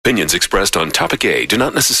Opinions expressed on Topic A do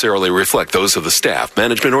not necessarily reflect those of the staff,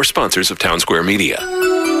 management, or sponsors of Town Square Media.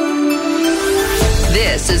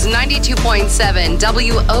 This is 92.7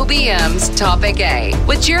 WOBM's Topic A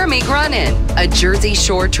with Jeremy Grunin, a Jersey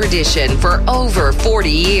Shore tradition for over 40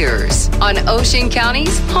 years on Ocean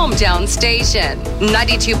County's hometown station,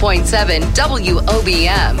 92.7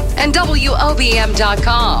 WOBM and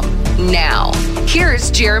WOBM.com. Now, here's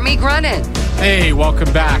Jeremy Grunin. Hey,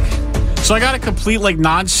 welcome back. So I got a complete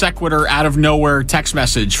non sequitur out of nowhere text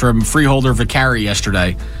message from Freeholder Vicari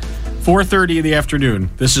yesterday. 4:30 in the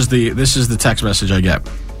afternoon. This is the text message I get.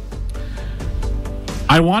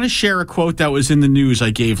 I want to share a quote that was in the news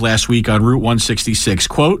I gave last week on Route 166.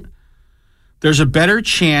 Quote, "There's a better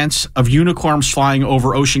chance of unicorns flying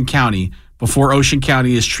over Ocean County before Ocean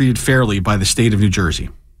County is treated fairly by the state of New Jersey."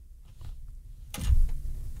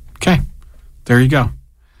 Okay, there you go.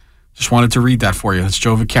 Just wanted to read that for you. That's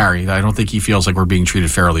Joe Vicari. I don't think he feels like we're being treated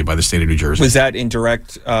fairly by the state of New Jersey. Was that in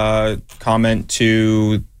direct comment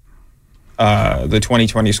to the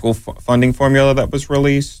 2020 school funding formula that was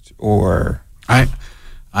released, or? I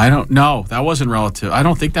don't know. That wasn't relative. I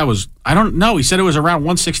don't think that was. I don't know. He said it was around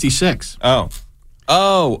 166. Oh.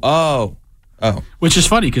 Which is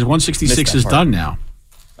funny because 166 is done now.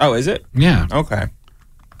 Oh, is it? Yeah. Okay.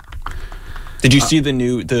 Did you see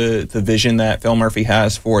the vision that Phil Murphy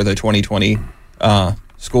has for the 2020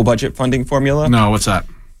 school budget funding formula? No, what's that?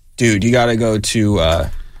 Dude, you got to go to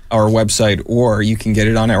our website, or you can get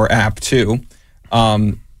it on our app too.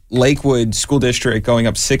 Lakewood School District going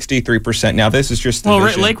up 63%. Now, this is just the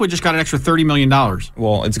vision. Lakewood just got an extra $30 million.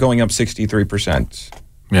 Well, it's going up 63%.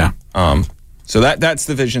 Yeah. So that's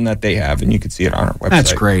the vision that they have, and you can see it on our website.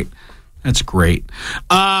 That's great.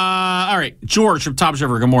 All right. George from Toms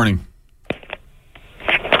River, good morning.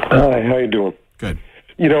 Hi, how you doing? Good.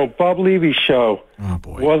 Bob Levy's show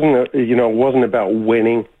wasn't about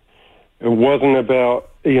winning. It wasn't about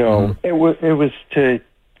it was to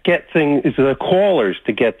get the callers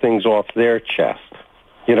to get things off their chest.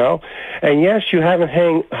 And yes, you haven't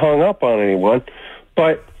hung up on anyone,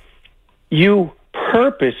 but you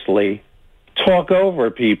purposely talk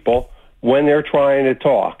over people when they're trying to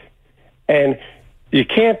talk, and you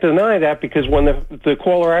can't deny that, because when the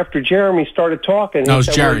caller after Jeremy started talking... No, it was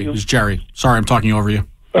Jerry. It was Jerry. Sorry, I'm talking over you.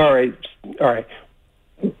 All right.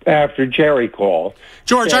 After Jerry called...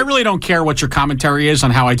 George, I really don't care what your commentary is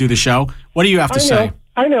on how I do the show. What do you have to say?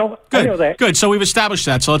 I know. Good. I know that. Good. So we've established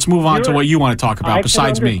that. So let's move on to what you want to talk about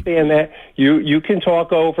besides me. I can understand that. You can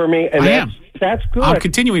talk over me. And that's good. I'm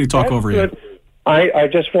continuing to talk over you. I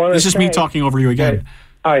just want to This is me talking over you again.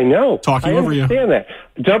 I know. Talking over you. I understand that.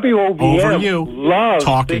 WOBM loves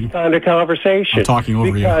this kind of conversation. I'm talking over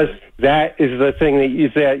you. Because that is the thing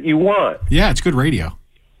that you want. Yeah, it's good radio.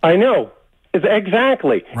 I know.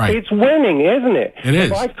 Exactly. Right. It's winning, isn't it? It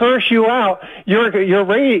is. If I curse you out, your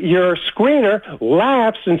screener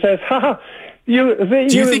laughs and says, "Ha! Do you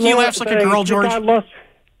think he laughs like a girl, George?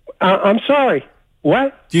 I'm sorry.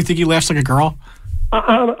 What? Do you think he laughs like a girl?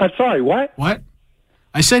 I'm sorry. What? What?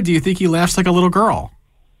 I said, do you think he laughs like a little girl?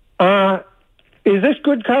 Is this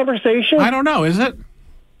good conversation? I don't know. Is it?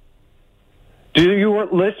 Do your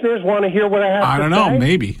listeners want to hear what I have to say? I don't know.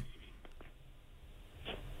 Maybe.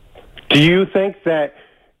 Do you think that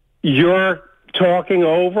you're talking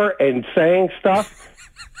over and saying stuff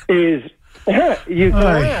is... you can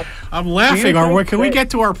laugh. I'm laughing. Can we get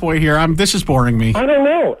to our point here? This is boring me. I don't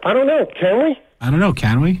know. Can we? I don't know.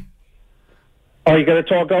 Can we? Are you going to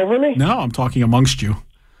talk over me? No, I'm talking amongst you.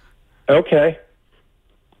 Okay.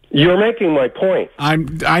 You're making my point. I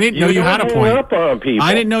didn't know you had a point. Up on people.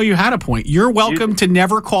 I didn't know you had a point. You're welcome to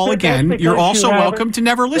never call again. You're also welcome to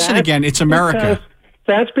never listen again. It's America.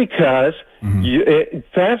 That's because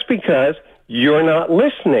you're not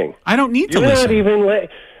listening. I don't need to listen.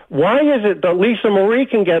 Why is it that Lisa Marie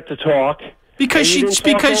can get to talk? Because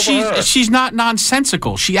she's not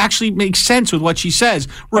nonsensical. She actually makes sense with what she says,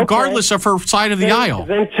 regardless of her side of the aisle.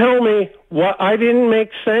 Then tell me what I didn't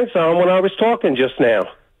make sense on when I was talking just now.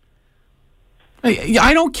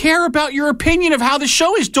 I don't care about your opinion of how the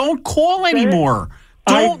show is. Don't call anymore.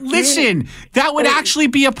 Don't listen. That would actually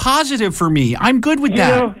be a positive for me. I'm good with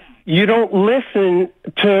that. You don't listen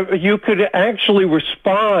to... You could actually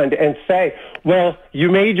respond and say, well, you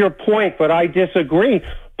made your point, but I disagree.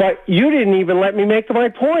 But you didn't even let me make my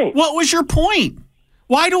point. What was your point?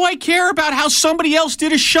 Why do I care about how somebody else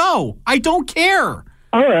did a show? I don't care.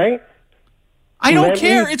 All right. I don't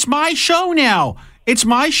care. It's my show now. It's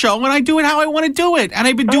my show, and I do it how I want to do it. And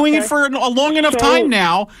I've been doing it for a long enough time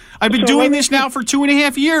now. I've been doing this now for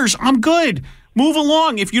 2.5 years. I'm good. Move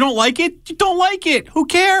along. If you don't like it, you don't like it. Who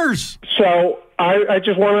cares? So I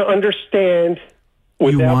just want to understand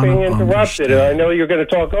without being interrupted, and I know you're going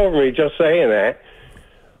to talk over me just saying that,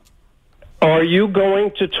 are you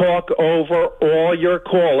going to talk over all your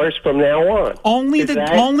callers from now on? Only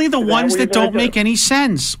the ones that don't make any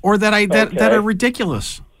sense or that are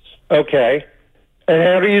ridiculous. Okay. And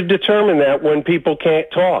how do you determine that when people can't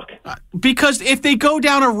talk? Because if they go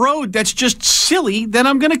down a road that's just silly, then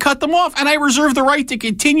I'm going to cut them off. And I reserve the right to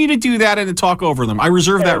continue to do that and to talk over them. I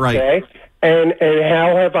reserve that right. Okay. And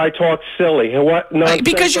how have I talked silly?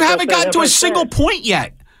 Because you haven't gotten to a single point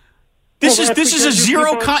yet. This is a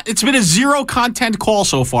zero. It's been a zero content call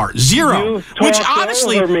so far. Zero,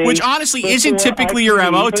 which honestly isn't typically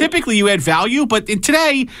your MO. Typically, you add value, but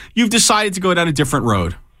today you've decided to go down a different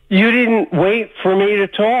road. You didn't wait for me to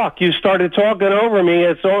talk. You started talking over me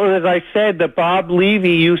as soon as I said that Bob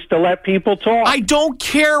Levy used to let people talk. I don't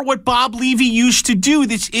care what Bob Levy used to do.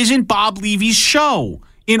 This isn't Bob Levy's show.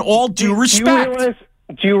 In all due respect.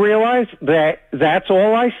 Do you realize that that's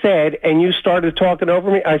all I said, and you started talking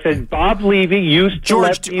over me? I said Bob Levy used to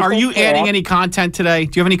let people are you talk. adding any content today?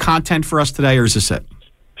 Do you have any content for us today, or is this it?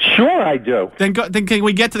 Sure, I do. Then can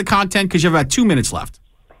we get to the content, because you have about 2 minutes left.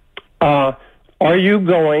 Are you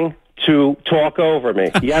going to talk over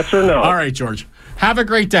me? Yes or no? All right, George. Have a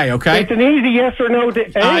great day, okay? It's an easy yes or no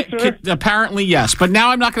answer. Apparently, yes. But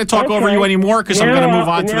now I'm not going to talk over you anymore because I'm going to move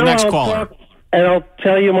on to the next caller. And I'll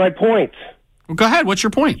tell you my points. Well, go ahead. What's your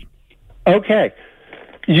point? Okay.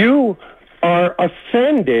 You are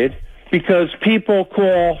offended because people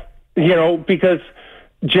call, because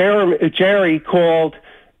Jerry called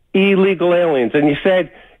illegal aliens, and you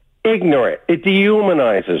said ignorant. It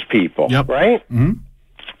dehumanizes people, right? Mm-hmm.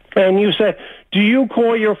 And you said, do you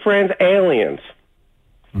call your friends aliens?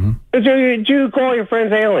 Mm-hmm. Do you call your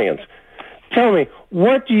friends aliens? Tell me,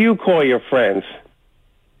 what do you call your friends?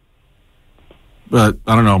 I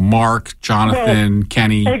don't know, Mark, Jonathan,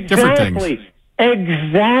 Kenny, different things.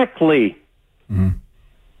 Exactly. Mm-hmm.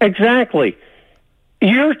 Exactly.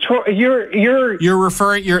 You're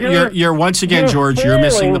referring. You're once again, George. You're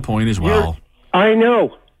missing the point as well. I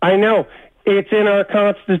know. It's in our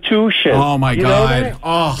Constitution. Oh my God.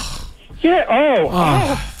 Oh.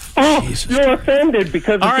 Yeah. Jesus. You're offended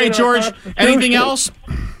because. All right, George. Anything else?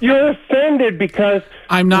 You're offended because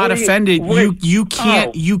I'm not offended. You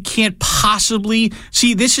can't possibly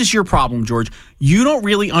see. This is your problem, George. You don't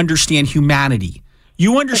really understand humanity.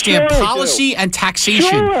 You understand policy and taxation.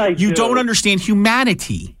 Sure you don't understand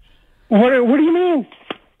humanity. What do you mean?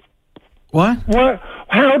 What?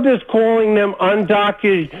 How does calling them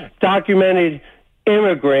undocumented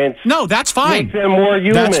immigrants? No, that's fine. Make them more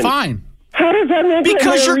human. That's fine. How does that make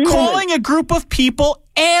because them more you're calling a group of people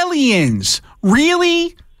aliens.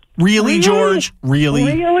 Really? Really, George?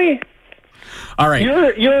 Really? All right.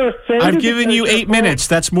 You're offended. I've given you 8 minutes.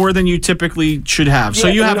 That's more than you typically should have. So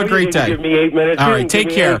you have a great day. Give me 8 minutes. All right, take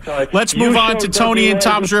care. Let's move on to Tony in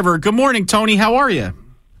Toms River. Good morning, Tony. How are you?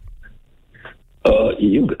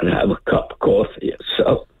 You gotta have a cup of coffee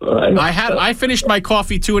yourself. I finished my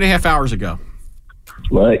coffee 2.5 hours ago.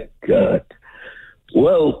 My God.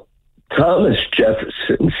 Well, Thomas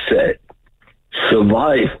Jefferson said,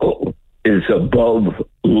 survival is above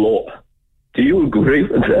law. Do you agree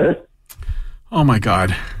with that? Oh, my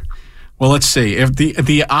God. Well, let's see. If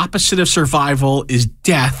the opposite of survival is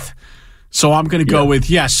death, so I'm going to go with,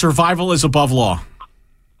 yes, survival is above law.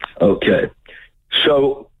 Okay.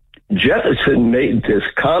 So Jefferson made this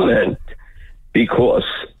comment because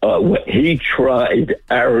when he tried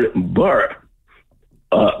Aaron Burr,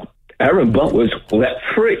 Aaron Burr was let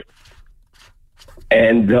free.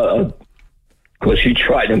 And because he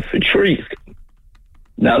tried him for treason.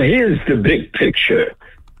 Now, here's the big picture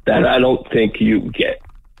that I don't think you get.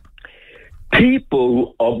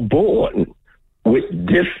 People are born with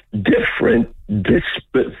different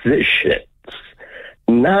dispositions.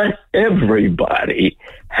 Not everybody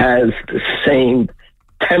has the same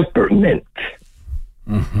temperament.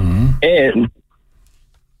 Mm-hmm. And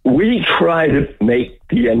we try to make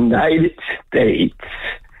the United States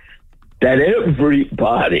that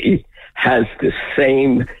everybody has the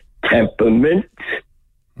same temperament,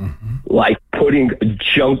 like putting a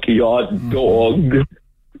junkyard dog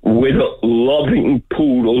with a loving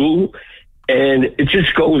poodle, and it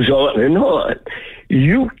just goes on and on.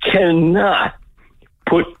 You cannot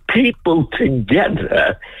put people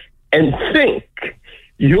together and think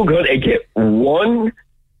you're going to get one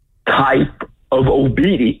type of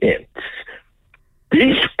obedience.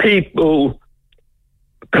 These people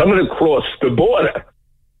coming across the border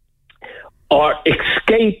are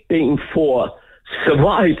escaping for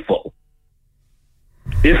survival.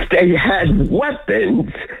 If they had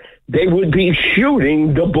weapons, they would be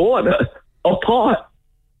shooting the border apart.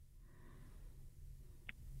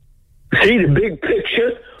 See the big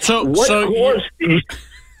picture?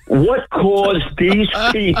 What caused these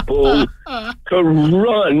people to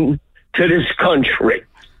run to this country?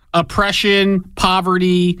 Oppression,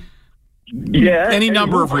 poverty, any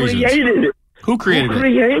number of reasons. Who created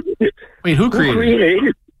it? Wait, who created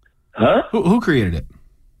it? Huh? Who created it?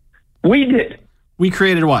 We did. We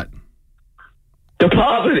created what? The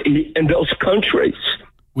poverty in those countries.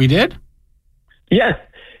 We did? Yeah.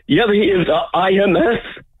 You ever hear of the IMF?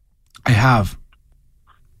 I have.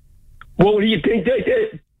 What do you think they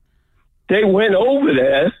did? They went over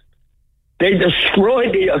there. They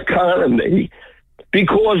destroyed the economy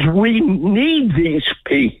because we need these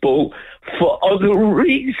people for other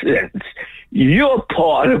reasons. You're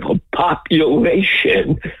part of a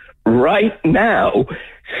population right now.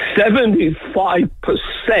 75%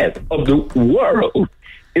 of the world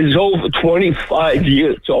is over 25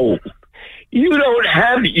 years old. You don't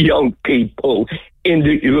have young people in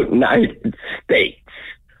the United States.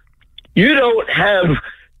 You don't have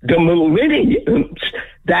the millenniums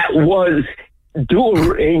that was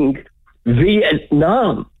during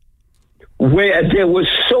Vietnam, where there were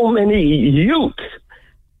so many youth.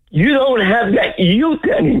 You don't have that youth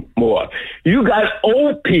anymore. You got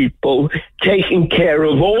old people taking care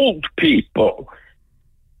of old people.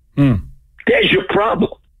 There's your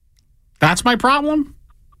problem. That's my problem?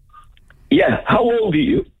 Yeah. How old are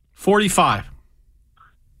you? 45.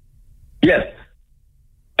 Yeah.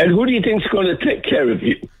 And who do you think's going to take care of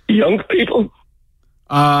you? Young people?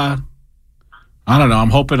 I don't know. I'm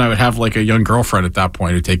hoping I would have like a young girlfriend at that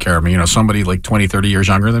point to take care of me. You know, somebody like 20, 30 years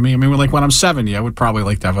younger than me. I mean, like when I'm 70, I would probably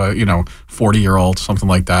like to have a, 40-year-old, something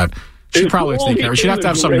like that. She'd probably take care of me. She'd have to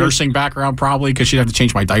have some nursing background probably because she'd have to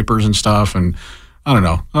change my diapers and stuff. And I don't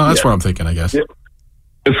know. That's what I'm thinking, I guess. Yeah.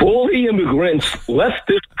 If all the immigrants left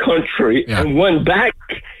this country and went back,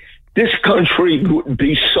 this country would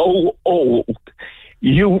be so old.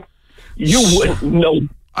 You wouldn't know.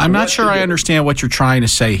 I'm not sure I understand what you're trying to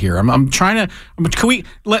say here. I'm trying to. Can we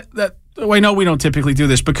let that? I know we don't typically do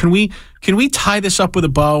this, but can we tie this up with a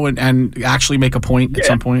bow and actually make a point at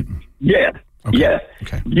some point? Yeah. Okay. Yeah.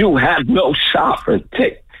 Okay. You have no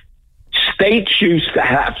sovereignty. States used to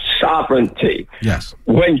have sovereignty. Yes.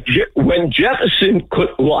 When Jefferson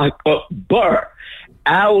could lock up Burr,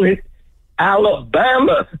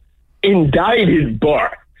 Alabama indicted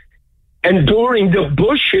Burr. And during the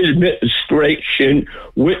Bush administration,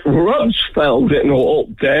 with Rumsfeld and all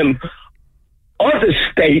them, other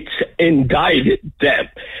states indicted them.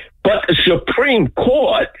 But the Supreme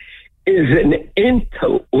Court is an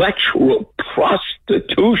intellectual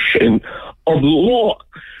prostitution of law.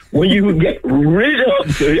 When you get rid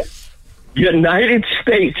of the United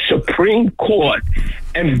States Supreme Court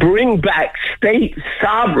and bring back state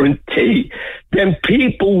sovereignty, then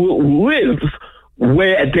people will live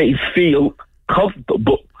where they feel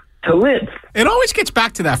comfortable to live. It always gets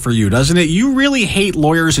back to that for you, doesn't it? You really hate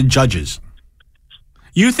lawyers and judges.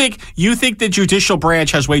 You think the judicial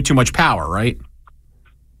branch has way too much power, right?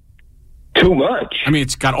 Too much. I mean,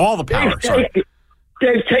 it's got all the power.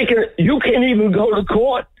 They've taken. You can't even go to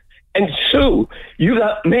court and sue. You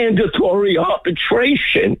got mandatory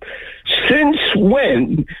arbitration. Since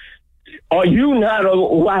when are you not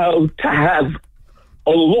allowed to have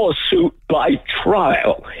a lawsuit by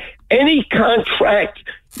trial? Any contract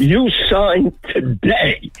you sign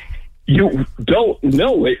today, you don't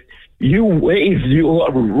know it, you waive your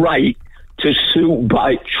right to sue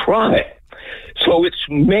by trial. So it's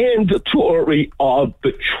mandatory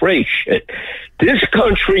arbitration. This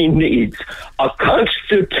country needs a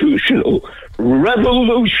constitutional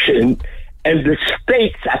revolution, and the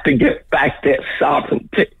states have to get back their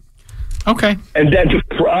sovereignty. Okay. And then the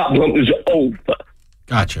problem is over.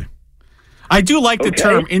 Gotcha. I do like the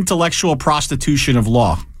term intellectual prostitution of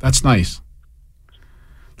law. That's nice.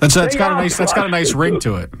 That's got a nice ring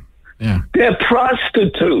to it. Yeah. They're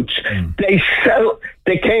prostitutes. They sell.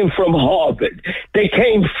 They came from Harvard. They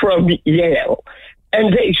came from Yale,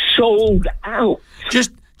 and they sold out.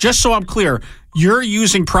 Just so I'm clear, you're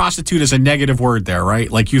using prostitute as a negative word there, right?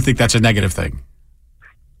 Like you think that's a negative thing.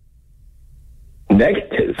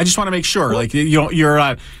 Negative. I just want to make sure. Like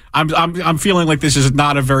you're. I'm feeling like this is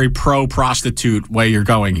not a very pro-prostitute way you're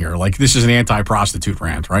going here. Like this is an anti-prostitute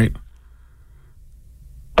rant, right?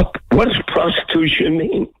 What does prostitution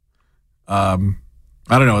mean? I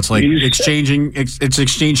don't know. It's like exchanging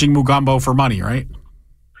Mugambo for money, right?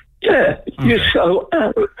 Yeah. Okay. So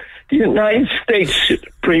the United States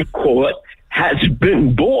Supreme Court has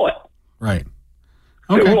been bought. Right.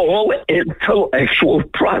 Okay. They're all intellectual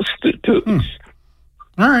prostitutes.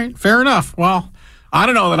 All right. Fair enough. Well, I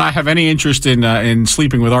don't know that I have any interest in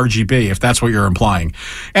sleeping with RGB, if that's what you're implying.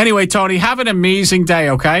 Anyway, Tony, have an amazing day,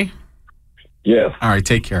 okay? Yeah. All right,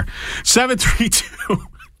 take care.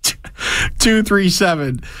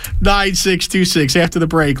 732-237-9626. After the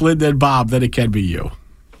break, Linda and Bob, then it can be you.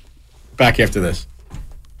 Back after this.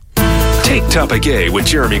 Take Topic A with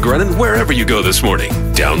Jeremy Grennan wherever you go this morning.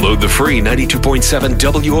 Download the free 92.7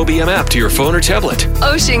 WOBM app to your phone or tablet.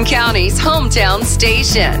 Ocean County's hometown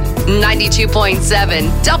station, 92.7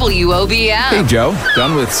 WOBM. Hey, Joe.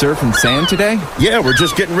 Done with surf and sand today? Yeah, we're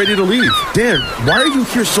just getting ready to leave. Dad, why are you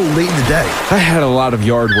here so late in the day? I had a lot of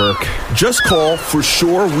yard work. Just call For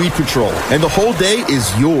Sure Weed Control, and the whole day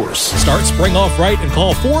is yours. Start spring off right and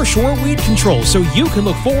call For Sure Weed Control so you can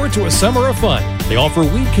look forward to a summer of fun. They offer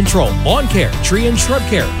weed control, lawn care, tree and shrub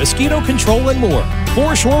care, mosquito control, and more.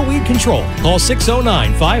 For Sure Weed Control. Call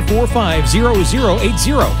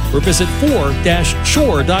 609-545-0080 or visit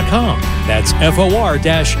for-shore.com. That's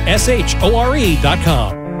FOR-SHORE.com.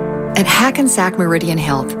 At Hackensack Meridian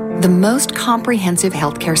Health, the most comprehensive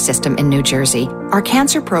healthcare system in New Jersey, our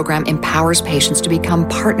cancer program empowers patients to become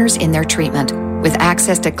partners in their treatment. With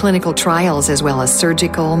access to clinical trials as well as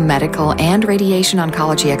surgical, medical, and radiation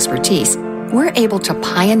oncology expertise, we're able to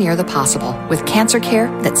pioneer the possible with cancer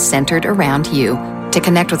care that's centered around you. To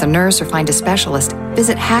connect with a nurse or find a specialist,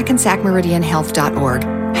 visit hackensackmeridianhealth.org.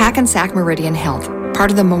 Hackensack Meridian Health,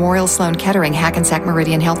 part of the Memorial Sloan Kettering Hackensack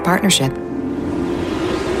Meridian Health Partnership.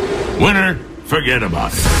 Winter, forget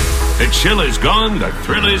about it. The chill is gone, the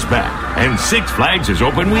thrill is back, and Six Flags is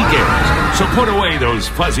open weekends. So put away those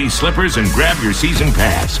fuzzy slippers and grab your season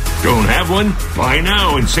pass. Don't have one? Buy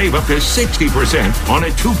now and save up to 60% on a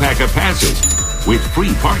 2-pack of passes. With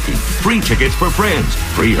free parking, free tickets for friends,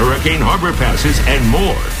 free Hurricane Harbor passes, and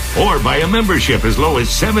more. Or buy a membership as low as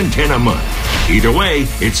 $7.10 a month. Either way,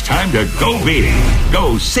 it's time to go big.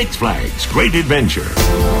 Go Six Flags. Great adventure.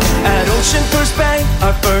 At Ocean First Bank,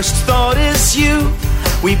 our first thought is you.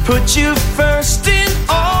 We put you first in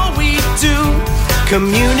all we do.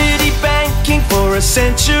 Community banking for a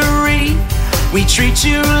century. We treat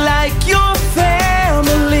you like your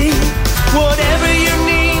family. Whatever you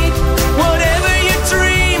need, whatever you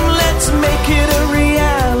dream, let's make it a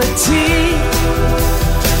reality.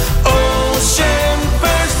 Ocean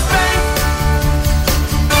First Bank,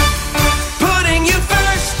 putting you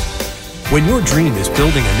first. When your dream is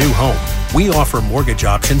building a new home, we offer mortgage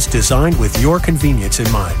options designed with your convenience in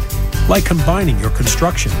mind, like combining your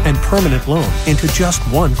construction and permanent loan into just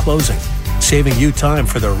one closing, saving you time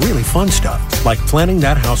for the really fun stuff, like planning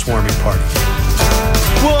that housewarming party.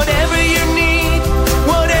 Whatever you need,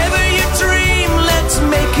 whatever you dream, let's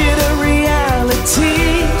make it a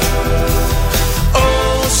reality.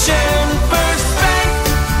 Ocean First Bank,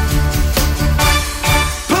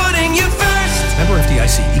 putting you first. Member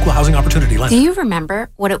FDIC, Equal Housing Opportunity Lender. Do you remember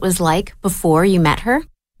what it was like before you met her?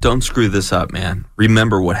 Don't screw this up, man.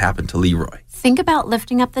 Remember what happened to Leroy. Think about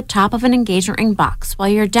lifting up the top of an engagement ring box while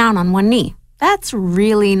you're down on one knee. That's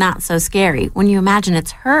really not so scary when you imagine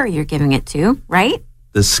it's her you're giving it to, right?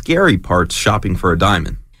 The scary part's shopping for a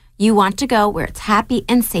diamond. You want to go where it's happy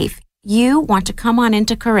and safe. You want to come on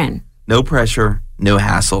into Corinne. No pressure, no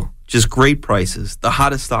hassle. Just great prices, the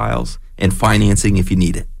hottest styles, and financing if you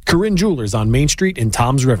need it. Corinne Jewelers on Main Street in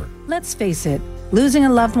Toms River. Let's face it, losing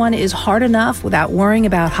a loved one is hard enough without worrying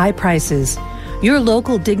about high prices. Your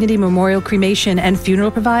local Dignity Memorial Cremation and Funeral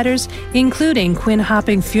providers, including Quinn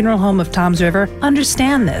Hopping Funeral Home of Toms River,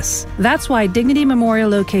 understand this. That's why Dignity Memorial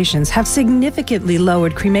locations have significantly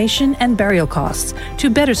lowered cremation and burial costs to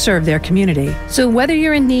better serve their community. So whether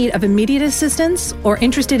you're in need of immediate assistance or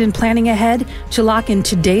interested in planning ahead to lock in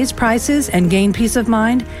today's prices and gain peace of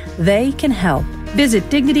mind, they can help. Visit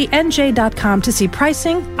DignityNJ.com to see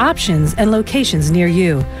pricing, options, and locations near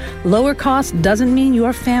you. Lower cost doesn't mean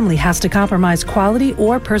your family has to compromise quality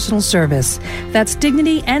or personal service. That's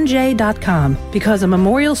DignityNJ.com, because a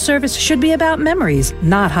memorial service should be about memories,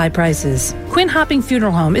 not high prices. Quinn Hopping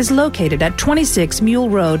Funeral Home is located at 26 Mule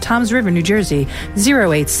Road, Toms River, New Jersey,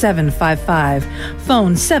 08755.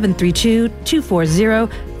 Phone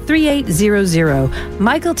 732-240-3800.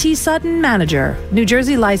 Michael T. Sutton, Manager. New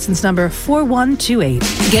Jersey license number 4128.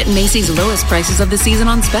 Get Macy's lowest prices of the season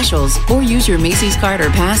on specials, or use your Macy's card or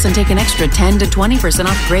pass and take an extra 10 to 20%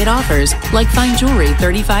 off great offers, like fine jewelry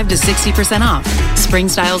 35 to 60% off. Spring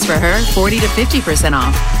styles for her 40 to 50%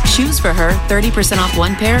 off. Shoes for her 30% off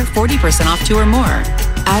one pair, 40% off two or more.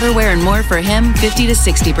 Outerwear and more for him 50 to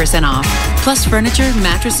 60% off. Plus furniture,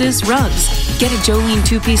 mattresses, rugs. Get a Jolene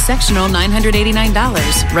 2-piece sectional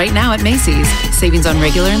 $989 right now at Macy's. Savings on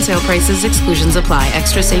regular and sale prices. Exclusions apply.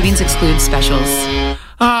 Extra savings excludes specials.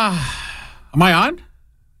 Am I on?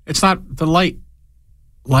 It's not the light.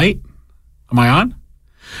 Light? Am I on?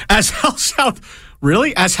 As Health South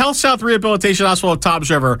Rehabilitation Hospital of Toms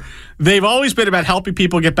River, they've always been about helping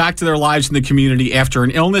people get back to their lives in the community after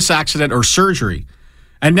an illness, accident, or surgery.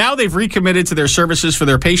 And now they've recommitted to their services for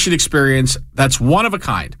their patient experience that's one of a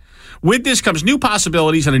kind. With this comes new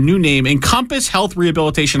possibilities and a new name, Encompass Health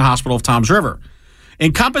Rehabilitation Hospital of Toms River.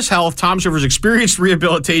 Encompass Health, Toms River's experienced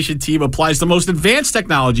rehabilitation team, applies the most advanced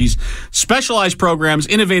technologies, specialized programs,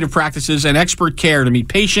 innovative practices, and expert care to meet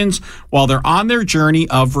patients while they're on their journey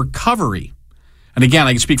of recovery. And again,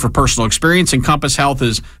 I can speak for personal experience. Encompass Health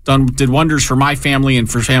did wonders for my family and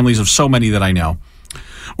for families of so many that I know.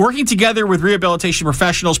 Working together with rehabilitation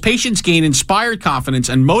professionals, patients gain inspired confidence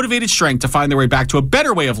and motivated strength to find their way back to a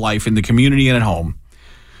better way of life in the community and at home.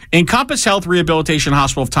 Encompass Health Rehabilitation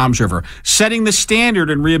Hospital of Toms River, setting the standard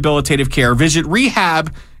in rehabilitative care. Visit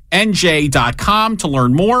rehabnj.com to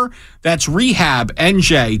learn more. That's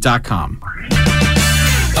rehabnj.com.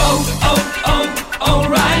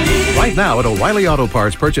 O'Reilly. Right now at O'Reilly Auto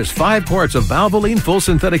Parts, purchase 5 quarts of Valvoline full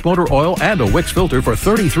synthetic motor oil and a Wix filter for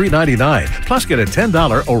 $33.99. Plus, get a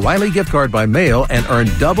 $10 O'Reilly gift card by mail and earn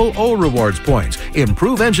double O Rewards points.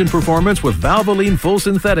 Improve engine performance with Valvoline full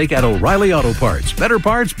synthetic at O'Reilly Auto Parts. Better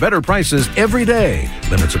parts, better prices every day.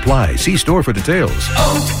 Limits apply. See store for details.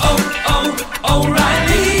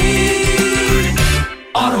 O'Reilly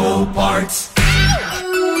Auto Parts.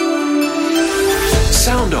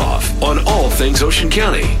 Sound off on all things Ocean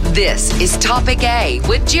County. This is Topic A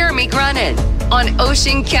with Jeremy Grunin on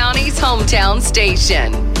Ocean County's hometown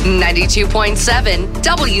station, 92.7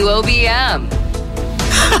 WOBM.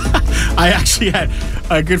 I actually had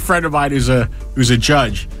a good friend of mine who's a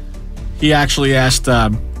judge. He actually asked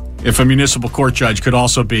if a municipal court judge could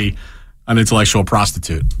also be an intellectual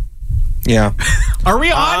prostitute. Yeah. Are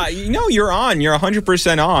we on? No, you're on. You're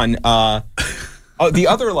 100% on. Oh, the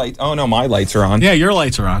other light. Oh, no, my lights are on. Yeah, your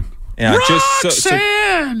lights are on. Yeah,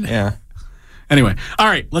 Roxanne! Yeah. Anyway, all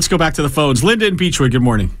right, let's go back to the phones. Linda in Beechwood, good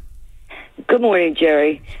morning. Good morning,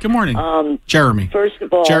 Jerry. Good morning. Jeremy. First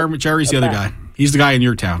of all... Jerry's the other guy. He's the guy in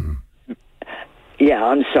your town. Yeah,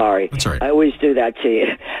 I'm sorry. That's all right. I always do that to you.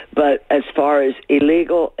 But as far as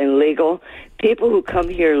illegal and legal, people who come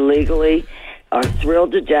here legally are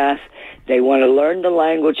thrilled to death. They want to learn the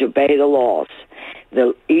language, obey the laws.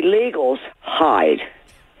 The illegals hide.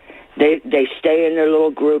 They stay in their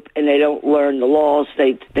little group and they don't learn the laws.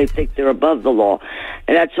 They think they're above the law.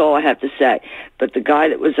 And that's all I have to say. But the guy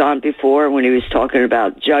that was on before when he was talking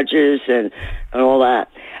about judges and all that,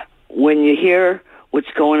 when you hear what's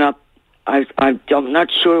going up, I'm not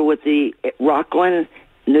sure with the Rockland,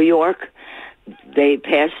 New York, they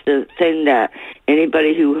passed a thing that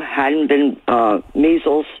anybody who hadn't been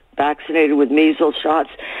vaccinated with measles shots,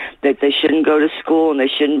 that they shouldn't go to school and they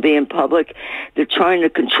shouldn't be in public. They're trying to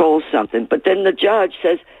control something. But then the judge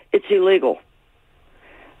says it's illegal.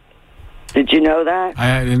 Did you know that?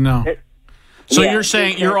 I didn't know. So you're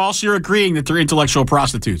saying you're agreeing that they're intellectual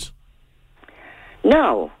prostitutes?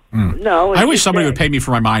 No. No. I wish somebody would pay me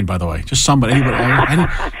for my mind, by the way. Just somebody. Anybody.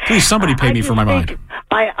 Please, somebody pay me for my mind.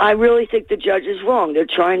 I really think the judge is wrong. They're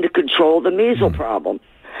trying to control the measles problem.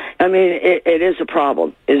 I mean, it is a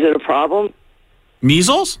problem. Is it a problem?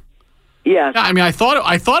 Measles? Yes. Yeah, I mean, I thought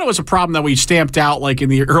it was a problem that we stamped out like in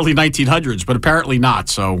the early 1900s, but apparently not.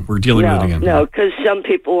 So we're dealing with it again. No, because some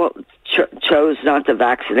people chose not to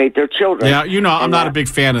vaccinate their children. Yeah, I'm not a big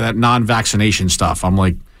fan of that non-vaccination stuff. I'm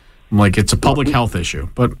like, it's a public health issue.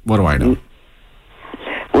 But what do I know?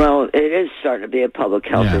 Well, it is starting to be a public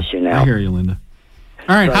health issue now. I hear you, Linda.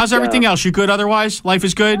 All right, how's everything else? You good otherwise? Life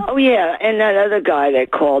is good? Oh, yeah, and that other guy that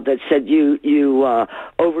called that said you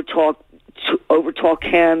overtalk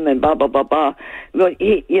him and blah, blah, blah, blah. Well,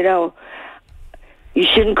 you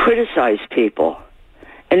shouldn't criticize people.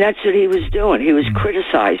 And that's what he was doing. He was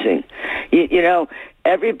criticizing.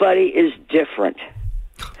 Everybody is different.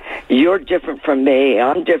 You're different from me.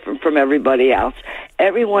 I'm different from everybody else.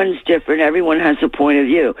 Everyone's different. Everyone has a point of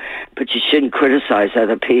view. But you shouldn't criticize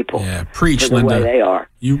other people. Yeah, preach, for the Linda. way they are.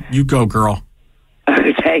 You go, girl.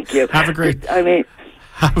 Thank you. Have a great...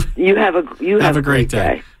 you have a great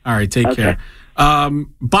day. All right, take care.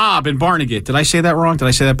 Bob in Barnegat. Did I say that wrong? Did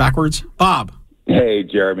I say that backwards? Bob. Hey,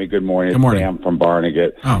 Jeremy. Good morning. Good morning. It's Sam from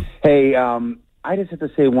Barnegat. Oh. Hey, I just have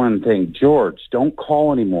to say one thing. George, don't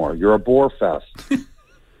call anymore. You're a bore fest.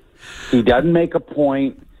 He doesn't make a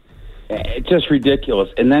point. It's just ridiculous.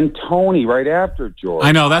 And then Tony right after George.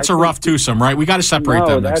 I know, that's a rough twosome, right? We got to separate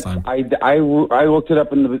them next time. I looked it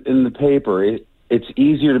up in the paper. it's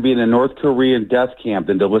easier to be in a North Korean death camp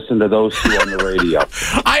than to listen to those two on the radio.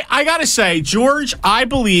 I got to say, George, I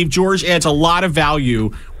believe George adds a lot of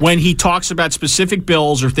value when he talks about specific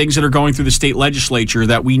bills or things that are going through the state legislature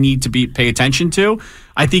that we need to pay attention to.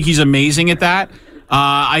 I think he's amazing at that.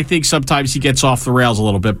 I think sometimes he gets off the rails a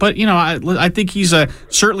little bit. But, you know, I think he's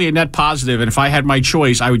certainly a net positive, and if I had my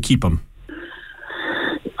choice, I would keep him.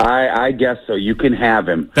 I guess so. You can have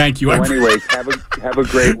him. Thank you. So anyways, have a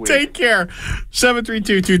great week. Take care.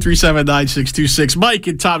 732-237-9626. Mike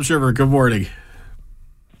in Toms River, good morning.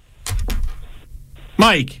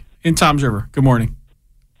 Mike in Toms River, good morning.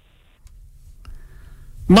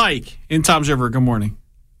 Mike in Toms River, good morning.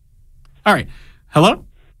 All right. Hello?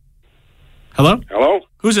 Hello? Hello?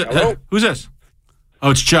 Who's it? Hello? Who's this? Oh,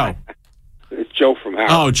 it's Joe. It's Joe from Howard.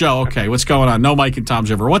 Oh, Joe. Okay. What's going on? No Mike in Toms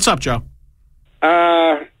River. What's up, Joe?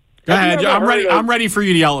 Go ahead. I'm ready. I'm ready for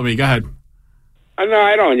you to yell at me. Go ahead. No,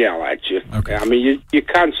 I don't yell at you. Okay. I mean, you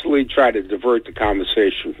constantly try to divert the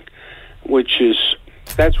conversation, which is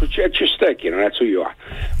that's your stick. You know, that's who you are.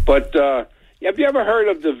 But have you ever heard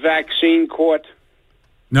of the vaccine court?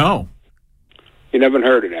 No. You never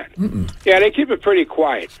heard of that? Mm-mm. Yeah, they keep it pretty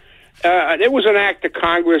quiet. There was an act of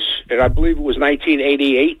Congress, and I believe it was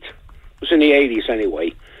 1988. It was in the 80s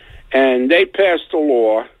anyway, and they passed a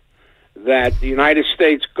law that the United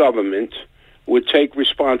States government would take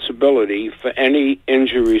responsibility for any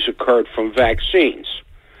injuries occurred from vaccines.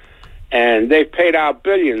 And they've paid out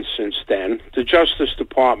billions since then. The Justice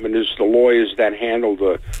Department is the lawyers that handle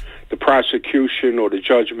the prosecution or the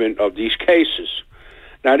judgment of these cases.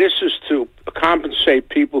 Now, this is to compensate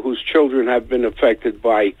people whose children have been affected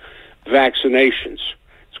by vaccinations.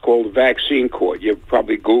 It's called the Vaccine Court. You're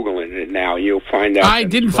probably Googling it now. You'll find out. I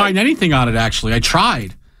didn't find anything on it, actually. I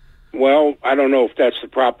tried. Well, I don't know if that's the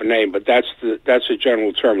proper name, but that's a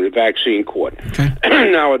general term, the Vaccine Court. Okay.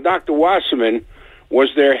 Now, Dr. Wasserman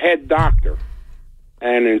was their head doctor,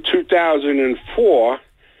 and in 2004,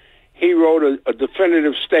 he wrote a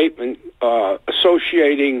definitive statement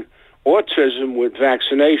associating autism with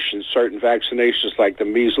vaccinations, certain vaccinations like the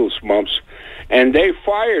measles, mumps, and they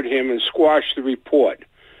fired him and squashed the report.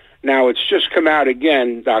 Now, it's just come out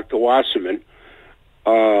again, Dr. Wasserman,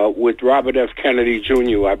 with Robert F. Kennedy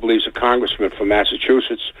Jr., I believe, is a congressman from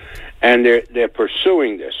Massachusetts, and they're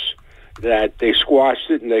pursuing this, that they squashed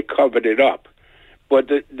it and they covered it up. But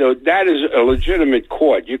that is a legitimate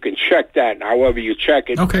court. You can check that however you check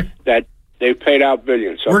it, that they've paid out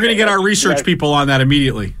billions. We're going to get our research people on that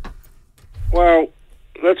immediately. Well,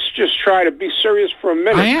 let's just try to be serious for a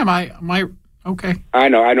minute. I am. Okay. I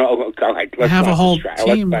know. Okay, I have a whole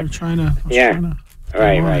team. We're trying to...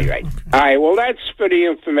 Right. Okay. All right, well, that's for the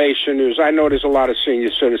information news. I know there's a lot of senior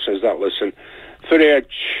citizens that listen. For their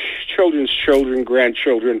children's children,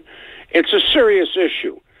 grandchildren, it's a serious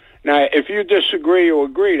issue. Now, if you disagree or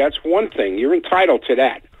agree, that's one thing. You're entitled to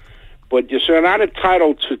that. But you're not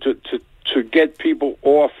entitled to get people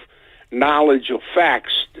off knowledge of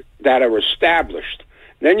facts that are established.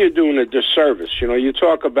 Then you're doing a disservice. You know, you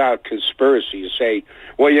talk about conspiracy. You say,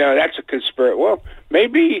 well, yeah, that's a conspiracy. Well,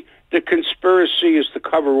 maybe the conspiracy is to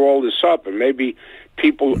cover all this up, and maybe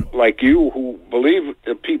people like you who believe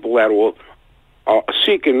the people that will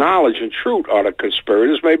seeking knowledge and truth are the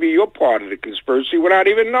conspirators. Maybe you're part of the conspiracy without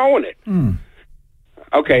even knowing it.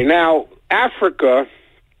 Okay, now, Africans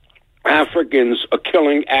are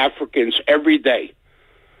killing Africans every day.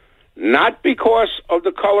 Not because of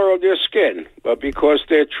the color of their skin, but because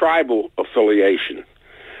their tribal affiliation.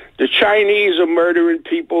 The Chinese are murdering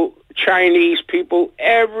Chinese people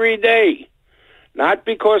every day. Not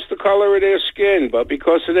because the color of their skin, but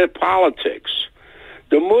because of their politics.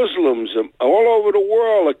 The Muslims all over the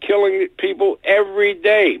world are killing people every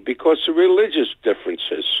day because of religious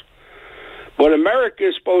differences. But America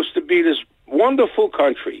is supposed to be this wonderful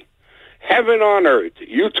country, heaven on earth,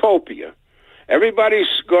 utopia.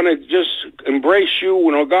 Everybody's going to just embrace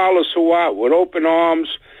you, regardless of what, with open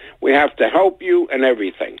arms. We have to help you and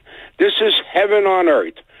everything. This is heaven on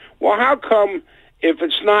earth. Well, how come if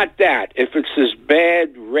it's not that, if it's this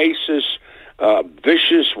bad, racist,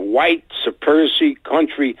 vicious, white, supremacy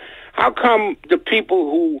country, how come the people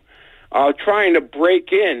who are trying to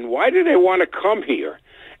break in, why do they want to come here?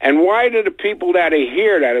 And why do the people that are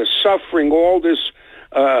here that are suffering all this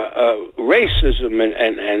racism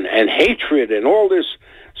and hatred and all this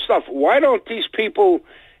stuff, why don't these people,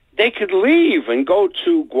 they could leave and go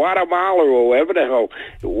to Guatemala or wherever the hell?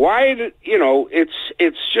 Why,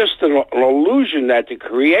 it's just an illusion that they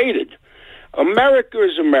created. America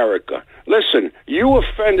is America. Listen, you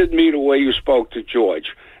offended me the way you spoke to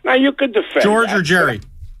George. Now, you could defend George that. or Jerry?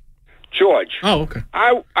 George. Oh, okay.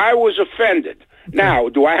 I was offended. Now,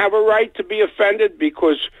 do I have a right to be offended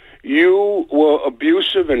because you were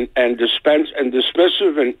abusive and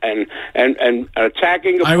dismissive and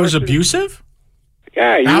attacking a person? I was abusive?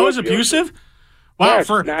 Yeah, I was abusive? Wow, yes.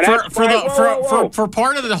 for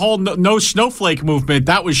part of the whole no snowflake movement,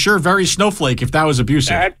 that was sure very snowflake if that was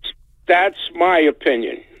abusive. That's my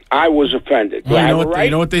opinion. I was offended. Well,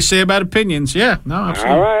 you know what they say about opinions. Yeah, no,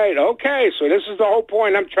 absolutely. All right, okay. So this is the whole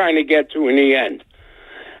point I'm trying to get to in the end.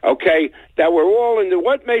 Okay, that we're all into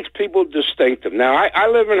what makes people distinctive. Now, I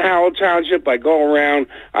live in Howell Township. I go around.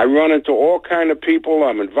 I run into all kind of people.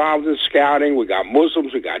 I'm involved in scouting. We got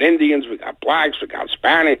Muslims. We got Indians. We got blacks. We got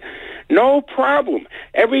Hispanic. No problem.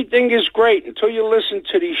 Everything is great until you listen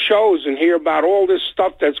to these shows and hear about all this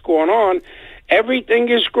stuff that's going on. Everything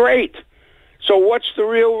is great. So what's the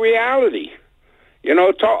real reality? You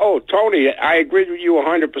know, Tony, I agree with you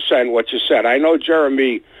 100% what you said. I know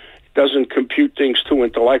Jeremy doesn't compute things too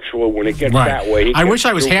intellectual when it gets that way. I wish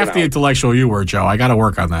I was half the intellectutual you were, Joe. I got to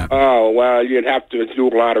work on that. Oh, well, you'd have to do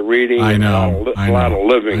a lot of reading. I know. A lot of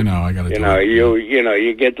living. I know. I got to do it.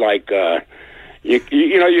 You get like,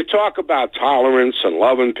 you talk about tolerance and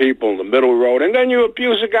loving people in the middle road, and then you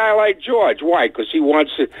abuse a guy like George. Why? Because he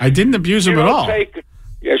wants to. I didn't abuse him at all.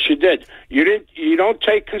 Yes, you did. You don't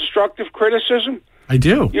take constructive criticism? I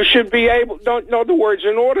do. You should be able, in other words,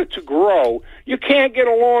 in order to grow, you can't get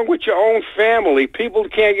along with your own family. People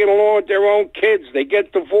can't get along with their own kids. They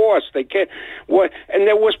get divorced. They can't, and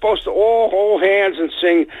then we're supposed to all hold hands and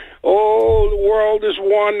sing, "Oh, the world is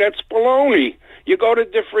one." That's baloney. You go to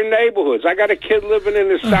different neighborhoods. I got a kid living in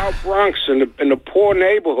the South Bronx in a poor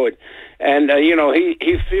neighborhood, and,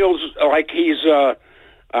 he feels like he's an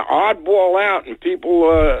oddball out, and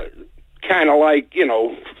people kind of like,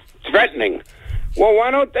 threatening. Well,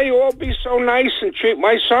 why don't they all be so nice and treat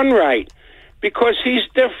my son right? Because he's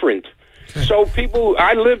different. So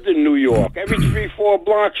I lived in New York. Every 3-4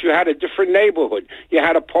 blocks, you had a different neighborhood. You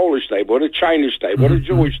had a Polish neighborhood, a Chinese neighborhood, a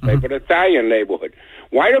Jewish neighborhood, an Italian neighborhood.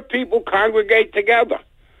 Why do people congregate together?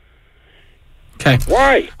 Okay.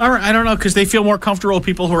 Why? All right, I don't know, because they feel more comfortable with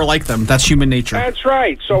people who are like them. That's human nature. That's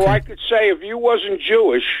right. So I could say if you wasn't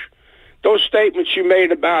Jewish, those statements you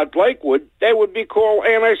made about Lakewood, they would be called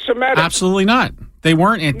anti-Semitic. Absolutely not. They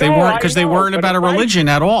weren't because they weren't about a religion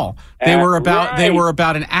at all. They were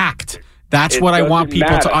about an act. That's what I want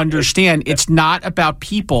people to understand. It's not about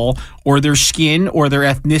people or their skin or their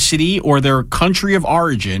ethnicity or their country of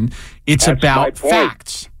origin. It's about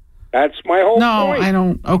facts. That's my whole point. No, I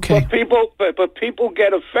don't. Okay. But people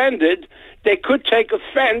get offended. They could take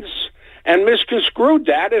offense and misconstrue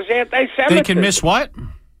that as anti-Semitism. They can miss what?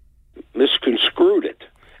 Misconstrued it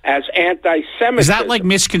as anti-Semitism. Is that like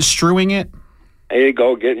misconstruing it? There you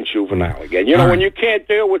go, getting juvenile again. When you can't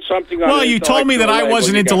deal with something. Well, you told me that I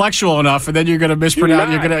wasn't intellectual enough, and then you're going to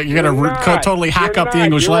mispronounce. You're going to totally hack up the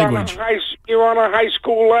English language. You're on a high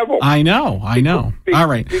school level. I know. All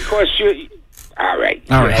right. Because you. All right.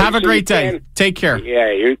 All right. Have a great day. Take care.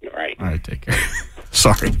 Yeah, you're right. All right. Take care.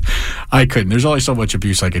 Sorry, I couldn't. There's only so much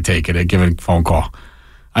abuse I could take in a given phone call.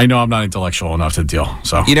 I know I'm not intellectual enough to deal.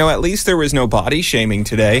 So at least there was no body shaming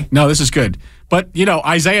today. No, this is good. But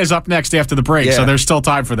Isaiah's up next after the break, so there's still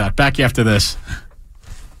time for that. Back after this.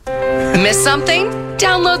 Miss something?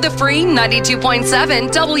 Download the free 92.7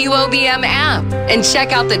 WOBM app and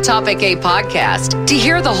check out the Topic A podcast to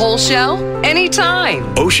hear the whole show anytime.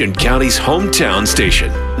 Ocean County's hometown station,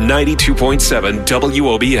 92.7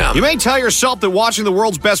 WOBM. You may tell yourself that watching the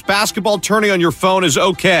world's best basketball tourney on your phone is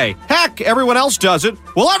okay. Heck, everyone else does it.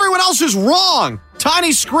 Well, everyone else is wrong.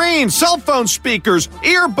 Tiny screens, cell phone speakers,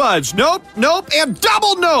 earbuds, nope, and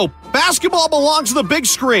double nope. Basketball belongs to the big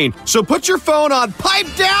screen, so put your phone on pipe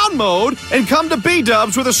down mode and come to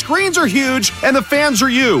B-Dubs where the screens are huge and the fans are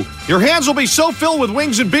you. Your hands will be so filled with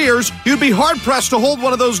wings and beers, you'd be hard-pressed to hold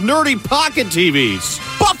one of those nerdy pocket TVs.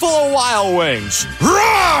 Buffalo Wild Wings.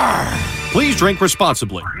 Roar! Please drink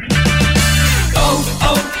responsibly.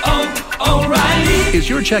 O'Reilly. Is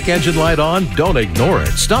your check engine light on? Don't ignore it.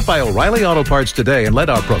 Stop by O'Reilly Auto Parts today and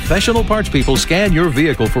let our professional parts people scan your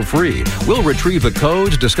vehicle for free. We'll retrieve the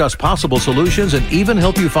codes, discuss possible solutions, and even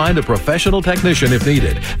help you find a professional technician if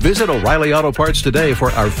needed. Visit O'Reilly Auto Parts today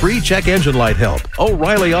for our free check engine light help.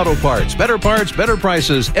 O'Reilly Auto Parts. Better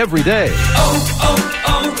prices every day.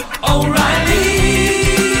 O'Reilly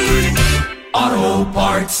Auto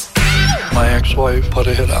Parts. My ex ex-wife put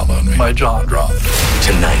a hit out on me. My jaw dropped.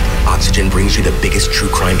 Tonight, Oxygen brings you the biggest true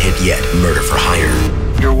crime hit yet, Murder for Hire.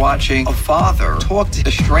 You're watching a father talk to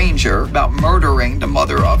a stranger about murdering the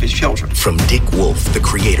mother of his children. From Dick Wolf, the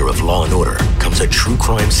creator of Law & Order, comes a true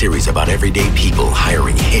crime series about everyday people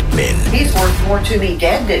hiring hitmen. He's worth more to me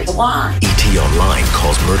dead than alive. ET Online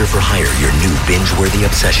calls Murder for Hire your new binge-worthy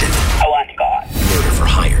obsession. Oh, my God. Murder for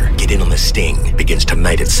Hire. Get in on the sting. Begins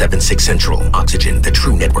tonight at 7, 6 Central. Oxygen, the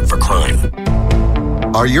true network for crime.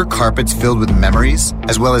 Are your carpets filled with memories,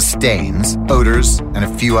 as well as stains, odors, and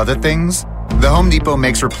a few other things? The Home Depot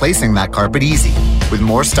makes replacing that carpet easy, with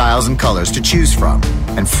more styles and colors to choose from,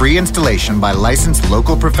 and free installation by licensed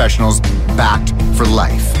local professionals backed for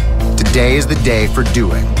life. Today is the day for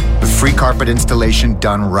doing, with free carpet installation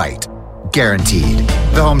done right. Guaranteed.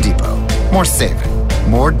 The Home Depot. More saving,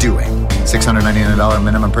 more doing. $699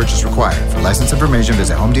 minimum purchase required. For license information,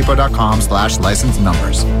 visit homedepot.com/license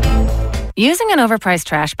numbers. Using an overpriced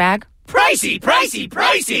trash bag? Pricey, pricey,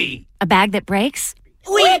 pricey! A bag that breaks?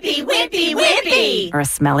 Whippy, whippy, whippy! Or a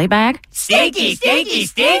smelly bag? Stinky, stinky,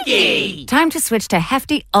 stinky! Time to switch to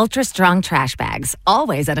Hefty Ultra Strong trash bags,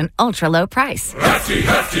 always at an ultra low price. Hefty,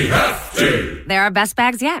 hefty, hefty! They're our best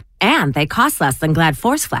bags yet, and they cost less than Glad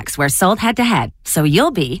Force Flex, where sold head-to-head, so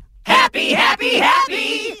you'll be... happy, happy,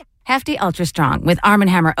 happy! Hefty Ultra Strong with Arm &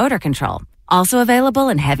 Hammer odor control. Also available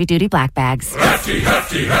in heavy-duty black bags. Hefty,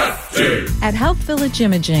 hefty, hefty! At Health Village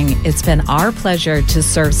Imaging, it's been our pleasure to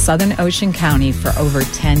serve Southern Ocean County for over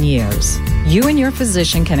 10 years. You and your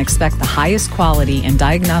physician can expect the highest quality in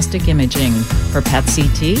diagnostic imaging for PET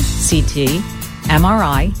CT, CT,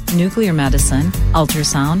 MRI, nuclear medicine,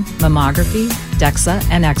 ultrasound, mammography, DEXA,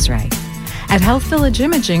 and X-ray. At Health Village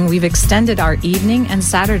Imaging, we've extended our evening and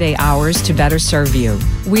Saturday hours to better serve you.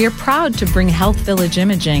 We are proud to bring Health Village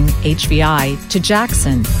Imaging, HVI, to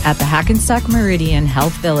Jackson at the Hackensack Meridian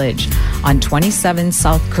Health Village on 27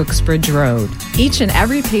 South Cooksbridge Road. Each and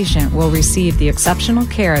every patient will receive the exceptional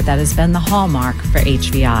care that has been the hallmark for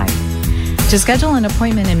HVI. To schedule an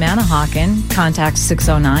appointment in Manahawkin, contact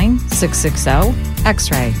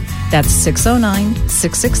 609-660-X-ray. That's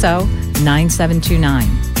 609-660-9729.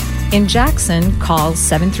 In Jackson, call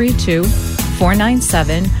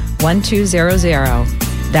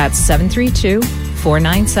 732-497-1200. That's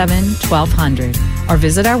 732-497-1200. Or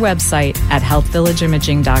visit our website at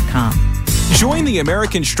healthvillageimaging.com. Join the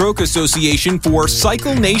American Stroke Association for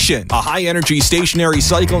Cycle Nation, a high-energy stationary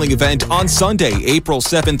cycling event on Sunday, April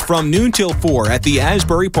 7th from noon till 4 at the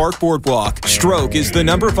Asbury Park Boardwalk. Stroke is the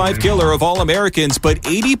number 5 killer of all Americans, but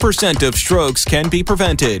 80% of strokes can be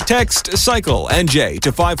prevented. Text CYCLE NJ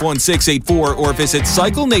to 51684 or visit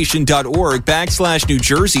cyclenation.org/New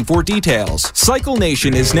Jersey for details. Cycle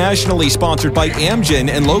Nation is nationally sponsored by Amgen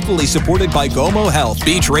and locally supported by Gomo Health.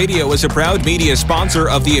 Beach Radio is a proud media sponsor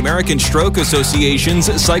of the American Stroke Association's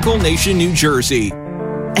Cycle Nation, New Jersey.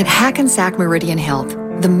 At Hackensack Meridian Health,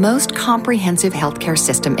 the most comprehensive healthcare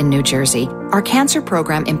system in New Jersey, our cancer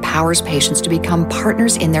program empowers patients to become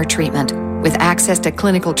partners in their treatment. With access to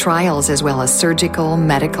clinical trials as well as surgical,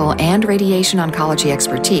 medical, and radiation oncology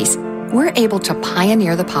expertise, we're able to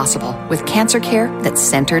pioneer the possible with cancer care that's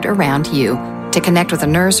centered around you. To connect with a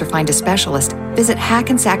nurse or find a specialist, visit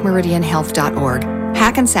hackensackmeridianhealth.org.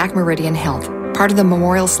 Hackensack Meridian Health, part of the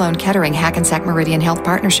Memorial Sloan Kettering Hackensack Meridian Health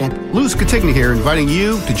Partnership. Lou Scatigna here, inviting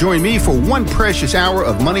you to join me for one precious hour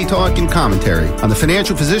of money talk and commentary. I'm the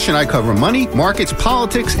financial physician. I cover money, markets,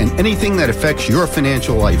 politics, and anything that affects your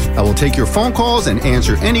financial life. I will take your phone calls and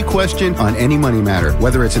answer any question on any money matter.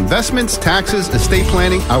 Whether it's investments, taxes, estate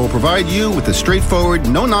planning, I will provide you with the straightforward,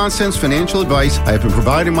 no-nonsense financial advice I have been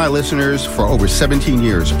providing my listeners for over 17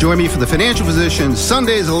 years. Join me for the Financial Physician,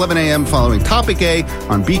 Sundays at 11 a.m. following Topic A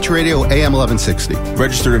on Beach Radio AM 1160.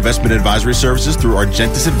 Registered investment advisory services through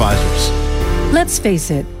Argentis Advisors. Let's face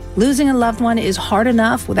it, losing a loved one is hard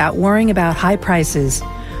enough without worrying about high prices.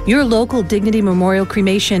 Your local Dignity Memorial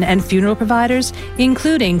Cremation and Funeral providers,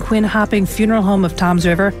 including Quinn Hopping Funeral Home of Toms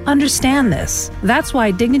River, understand this. That's why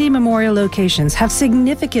Dignity Memorial locations have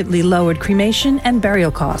significantly lowered cremation and burial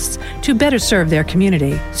costs to better serve their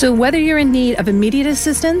community. So whether you're in need of immediate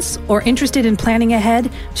assistance or interested in planning ahead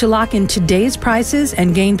to lock in today's prices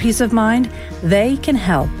and gain peace of mind, they can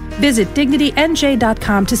help. Visit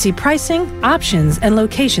DignityNJ.com to see pricing, options, and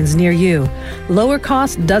locations near you. Lower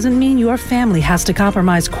cost doesn't mean your family has to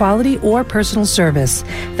compromise quality or personal service.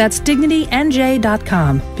 That's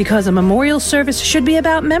DignityNJ.com, because a memorial service should be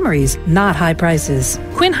about memories, not high prices.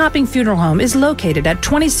 Quinn Hopping Funeral Home is located at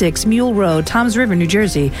 26 Mule Road, Toms River, New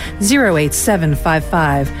Jersey,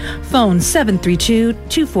 08755. Phone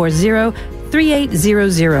 732-240-5600.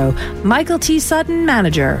 3800. Michael T. Sutton,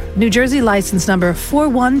 manager. New Jersey license number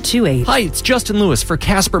 4128. Hi, it's Justin Lewis for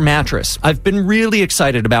Casper Mattress. I've been really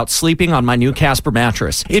excited about sleeping on my new Casper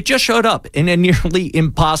mattress. It just showed up in a nearly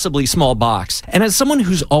impossibly small box. And as someone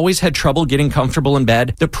who's always had trouble getting comfortable in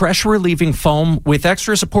bed, the pressure-relieving foam with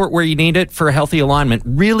extra support where you need it for a healthy alignment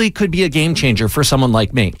really could be a game changer for someone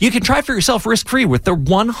like me. You can try for yourself risk-free with the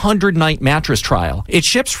 100-night mattress trial. It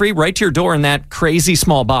ships free right to your door in that crazy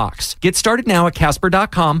small box. Get started now at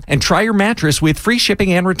Casper.com and try your mattress with free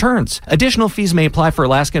shipping and returns. Additional fees may apply for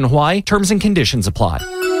Alaska and Hawaii. Terms and conditions apply.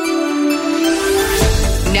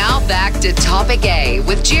 Now back to Topic A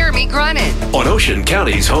with Jeremy Grunin on Ocean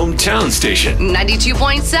County's hometown station.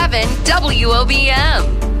 92.7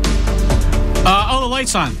 WOBM. The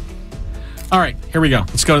light's on. All right, here we go.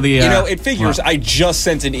 Let's go to the... it figures I just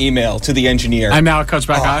sent an email to the engineer. And now it cuts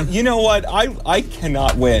back on? You know what? I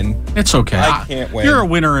cannot win. It's okay. I can't win. You're a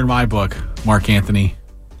winner in my book, Mark Anthony.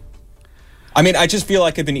 I mean, I just feel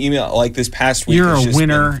like I've been emailing, like this past week. You're a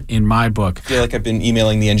winner in my book. I feel like I've been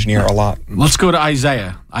emailing the engineer a lot. Let's go to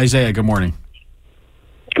Isaiah. Isaiah, good morning.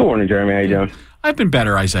 Good morning, Jeremy. How you doing? I've been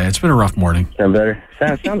better, Isaiah. It's been a rough morning. Been better?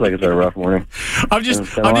 Sounds like it's been a rough morning.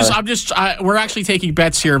 We're actually taking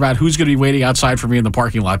bets here about who's going to be waiting outside for me in the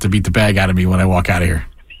parking lot to beat the bag out of me when I walk out of here.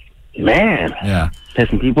 Man. Yeah.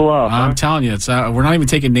 Pissing people off. I'm telling you, it's we're not even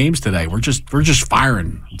taking names today. We're just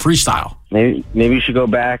firing freestyle. Maybe you should go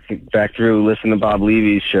back through, listen to Bob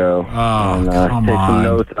Levy's show. Oh, come take on. some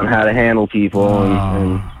notes on how to handle people.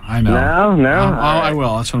 I know. No. I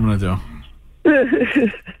will. That's what I'm going to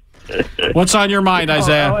do. What's on your mind,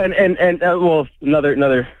 Isaiah? Well,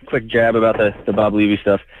 another quick jab about the Bob Levy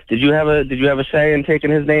stuff. Did you have a say in taking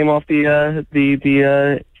his name off the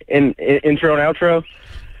intro and outro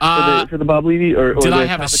for the Bob Levy? Or did I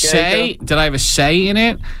have a say? Did I have a say in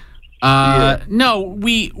it? No,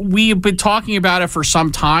 we've been talking about it for some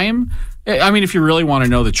time. I mean, if you really want to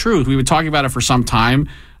know the truth, we've been talking about it for some time.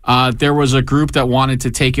 There was a group that wanted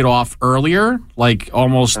to take it off earlier, like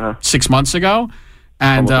almost 6 months ago.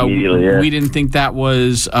 And we didn't think that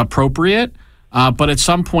was appropriate. But at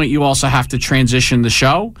some point, you also have to transition the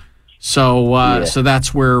show. So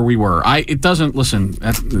that's where we were. It doesn't, listen,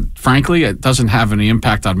 frankly, it doesn't have any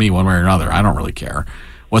impact on me one way or another. I don't really care.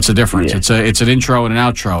 What's the difference? Yeah. It's an intro and an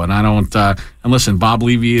outro. And I don't, and listen, Bob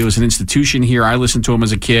Levy was an institution here. I listened to him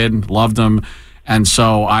as a kid, loved him. And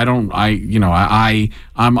so I'm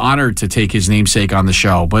honored to take his namesake on the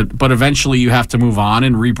show, but eventually you have to move on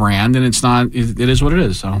and rebrand, and it is what it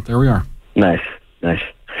is. So there we are. Nice. All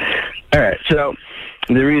right. So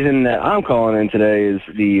the reason that I'm calling in today is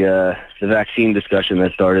the vaccine discussion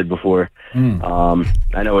that started before.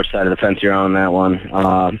 I know which side of the fence you're on that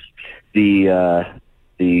one.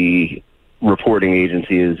 The reporting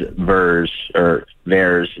agency is VAERS,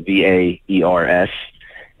 VAERS,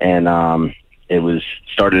 and it was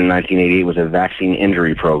started in 1988 with a vaccine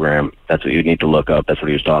injury program. That's what you need to look up. That's what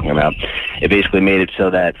he was talking about. It basically made it so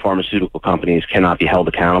that pharmaceutical companies cannot be held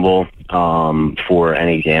accountable for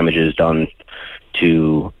any damages done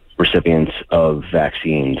to recipients of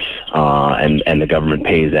vaccines, and the government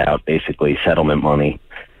pays out basically settlement money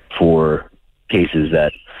for cases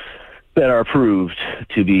that are approved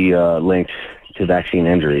to be linked to vaccine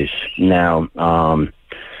injuries. Now,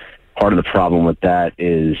 part of the problem with that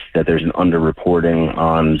is that there's an underreporting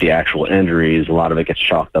on the actual injuries. A lot of it gets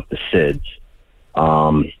chalked up to SIDS.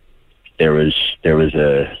 There was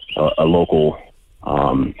a local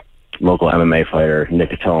MMA fighter, Nick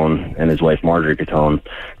Catone, and his wife Marjorie Catone,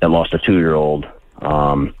 that lost a 2-year-old.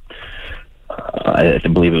 I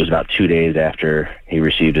believe it was about 2 days after he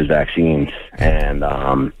received his vaccines, and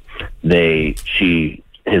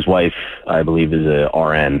his wife, I believe, is a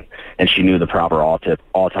RN, and she knew the proper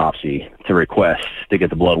autopsy to request to get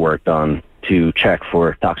the blood work done to check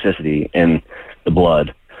for toxicity in the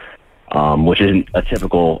blood, which isn't a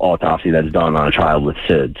typical autopsy that's done on a child with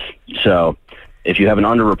SIDS. So if you have an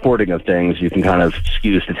underreporting of things, you can kind of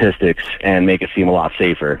skew statistics and make it seem a lot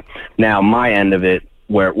safer. Now, my end of it,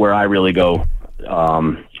 where I really go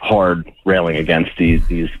hard railing against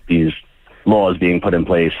these laws being put in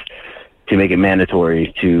place to make it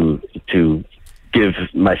mandatory to give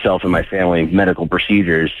myself and my family medical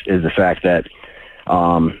procedures, is the fact that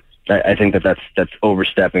I think that's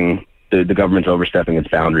overstepping. The government's overstepping its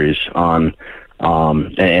boundaries on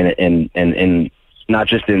and not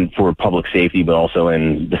just for public safety, but also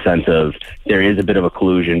in the sense of there is a bit of a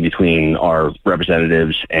collusion between our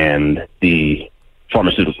representatives and the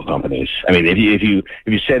pharmaceutical companies. I mean, if you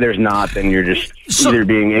say there's not, then you're just either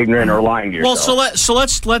being ignorant or lying to yourself. Well, so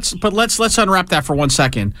let's unwrap that for 1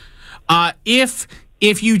 second. If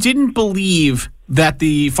you didn't believe that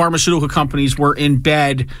the pharmaceutical companies were in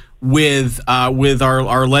bed with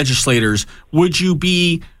our legislators, would you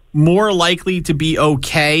be more likely to be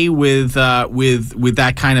okay with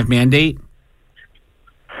that kind of mandate?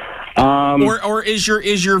 Or is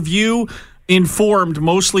your view informed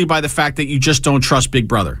mostly by the fact that you just don't trust Big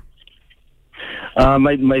Brother?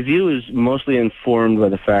 My view is mostly informed by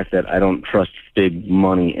the fact that I don't trust big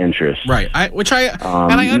money interests. Right. I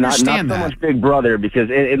understand not so much Big Brother, because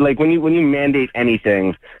it like when you mandate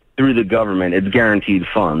anything through the government, it's guaranteed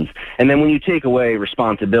funds, and then when you take away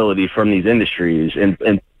responsibility from these industries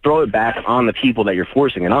and throw it back on the people that you're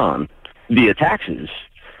forcing it on via taxes,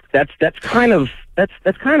 that's kind of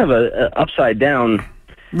a upside down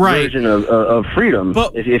version of freedom,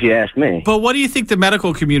 if you ask me. But what do you think the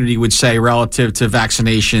medical community would say relative to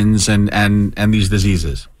vaccinations and these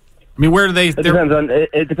diseases? I mean, where do they? It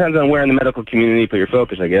depends on where in the medical community you put your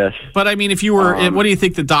focus, I guess. But I mean, if you were, what do you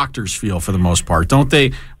think the doctors feel for the most part? Don't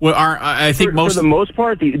they? I think for the most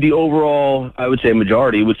part, the overall, I would say,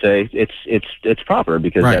 majority would say it's proper,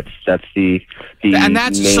 because that's the and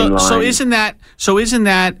that's main line. So isn't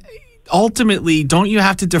that ultimately, don't you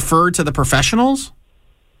have to defer to the professionals?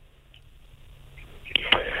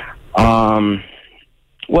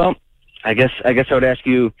 Well, I guess I would ask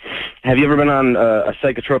you, have you ever been on a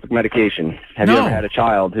psychotropic medication? Have you ever had a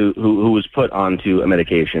child who was put onto a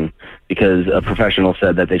medication because a professional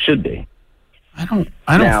said that they should be? I don't.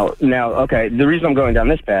 Now, okay. The reason I'm going down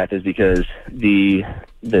this path is because the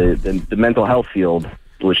mental health field,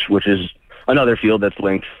 which is another field that's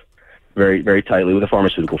linked very, very tightly with the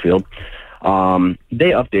pharmaceutical field,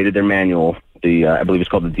 they updated their manual. I believe it's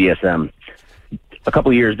called the DSM. A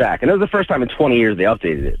couple of years back, and it was the first time in 20 years they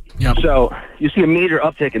updated it. Yep. So you see a major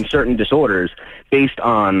uptick in certain disorders based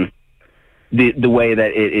on the way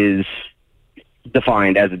that it is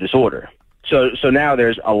defined as a disorder. So now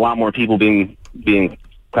there's a lot more people being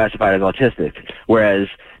classified as autistic, whereas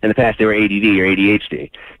in the past they were ADD or ADHD.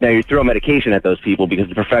 Now you throw medication at those people because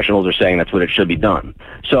the professionals are saying that's what it should be done.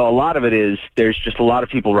 So a lot of it is there's just a lot of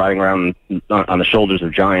people riding around on the shoulders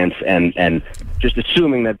of giants and just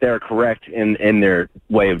assuming that they're correct in their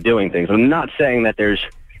way of doing things. I'm not saying that there's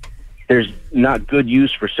not good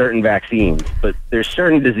use for certain vaccines, but there's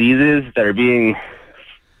certain diseases that are being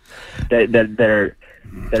that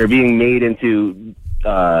are being made into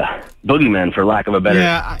boogeymen, for lack of a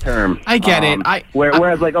better term. I get it.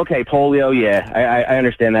 Whereas, like, okay, polio, I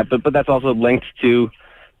understand that, but that's also linked to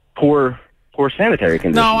poor sanitary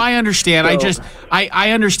conditions. No, I understand. So,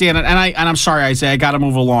 I understand it, and I'm sorry, Isaiah. I got to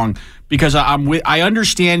move along because I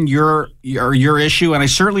understand your issue, and I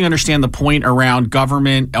certainly understand the point around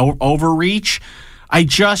government overreach. I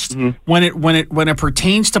just when it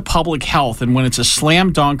pertains to public health and when it's a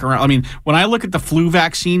slam dunk around. I mean, when I look at the flu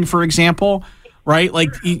vaccine, for example. Right? Like,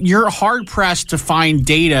 you're hard-pressed to find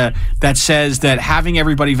data that says that having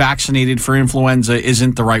everybody vaccinated for influenza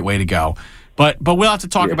isn't the right way to go. But we'll have to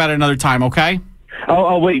talk about it another time, okay?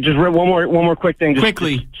 Oh, wait, just one more quick thing.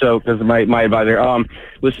 Quickly. So, because my advisor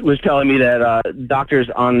was telling me that doctors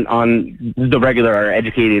on the regular are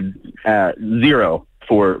educated zero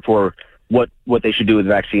for what they should do with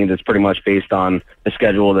vaccines. It's pretty much based on the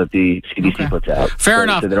schedule that the CDC puts out. Fair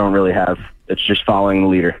enough. So they don't really have... It's just following the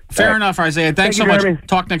leader. Fair enough, Isaiah. Thanks so much.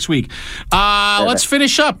 Talk next week. Let's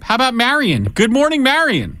finish up. How about Marion? Good morning,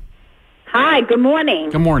 Marion. Hi, good morning.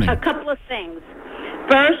 Good morning. A couple of things.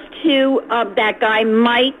 First, to that guy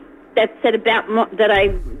Mike that said about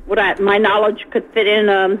my knowledge could fit in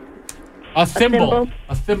a thimble.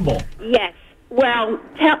 A thimble. Yes. Well,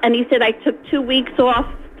 and he said I took 2 weeks off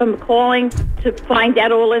from calling to find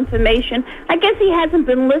out all information. I guess he hasn't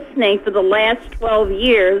been listening for the last 12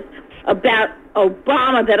 years about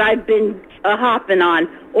Obama that I've been hopping on,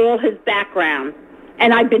 all his background.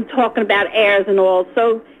 And I've been talking about heirs and all.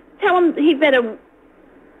 So tell him he better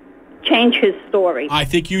change his story. I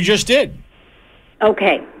think you just did.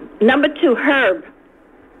 Okay. Number 2, Herb.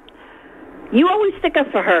 You always stick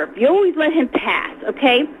up for Herb. You always let him pass,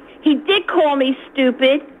 okay? He did call me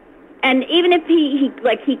stupid. And even if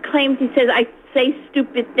he claims, he says I say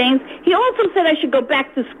stupid things, he also said I should go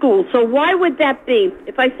back to school. So why would that be?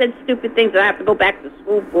 If I said stupid things that I have to go back to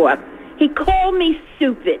school for. He called me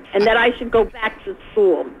stupid and that I should go back to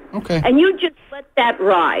school. Okay. And you just let that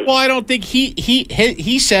ride. Well, I don't think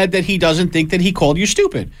he said that he doesn't think that he called you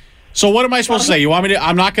stupid. So what am I supposed to say? You want me to?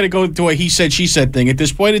 I'm not going to go to a he said, she said thing. At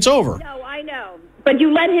this point, it's over. No, I know. But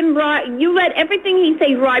you let him ride. You let everything he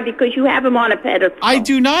says ride because you have him on a pedestal. I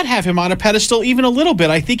do not have him on a pedestal even a little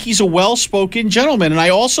bit. I think he's a well-spoken gentleman, and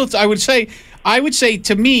I would say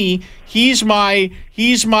to me, he's my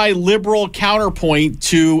liberal counterpoint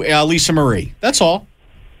to Lisa Marie. That's all.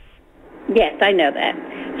 Yes, I know that.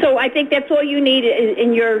 So I think that's all you need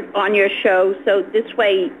on your show. So this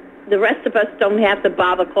way, the rest of us don't have to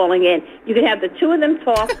bother calling in. You can have the two of them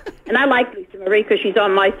talk, and I like Lisa Marie because she's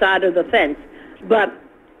on my side of the fence. But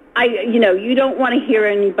you don't want to hear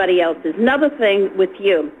anybody else's. Another thing with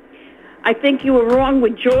you, I think you were wrong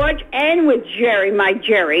with George and with Jerry, my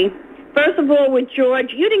Jerry. First of all, with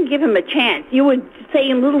George, you didn't give him a chance. You were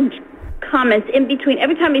saying little comments in between.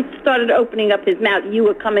 Every time he started opening up his mouth, you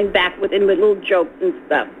were coming back with little jokes and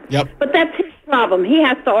stuff. Yep. But that's his problem. He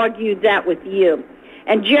has to argue that with you.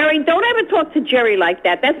 And Jerry, don't ever talk to Jerry like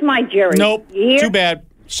that. That's my Jerry. Nope. You hear? Too bad.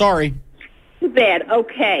 Sorry. Too bad.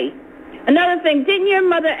 Okay. Another thing, didn't your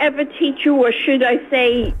mother ever teach you, or should I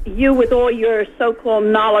say you with all your so-called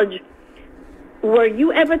knowledge, were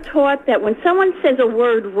you ever taught that when someone says a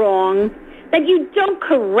word wrong, that you don't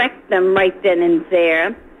correct them right then and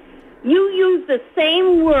there? You use the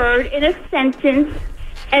same word in a sentence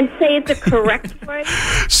and say it the correct way?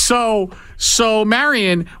 So,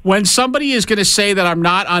 Marion, when somebody is going to say that I'm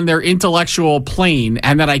not on their intellectual plane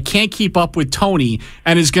and that I can't keep up with Tony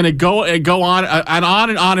and is going to go on and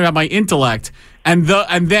on about my intellect and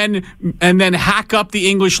then hack up the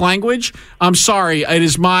English language, I'm sorry. It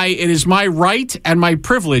is my right and my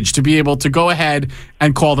privilege to be able to go ahead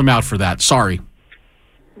and call them out for that. Sorry.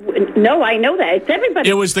 No, I know that. It's everybody.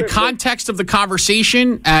 It was the context of the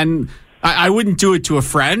conversation, and I wouldn't do it to a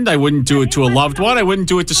friend. I wouldn't do it to a loved one. I wouldn't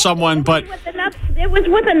do it to someone, but it was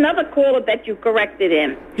with another caller that you corrected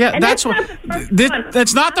him. Yeah, that's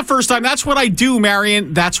not the first time. That's what I do,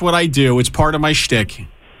 Marion. That's what I do. It's part of my shtick.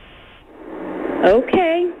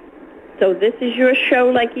 Okay. So this is your show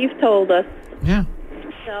like you've told us. Yeah.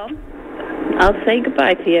 So I'll say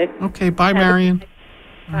goodbye to you. Okay, bye, Marion.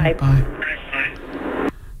 Bye. Bye.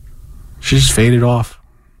 She just faded off.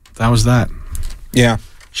 That was that. Yeah.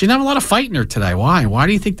 She didn't have a lot of fight in her today. Why? Why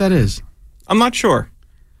do you think that is? I'm not sure.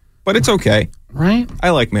 But it's okay. Right?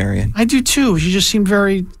 I like Marion. I do too. She just seemed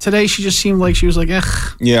today she just seemed like she was like,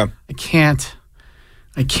 ugh. Yeah. I can't.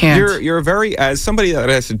 You're a very, as somebody that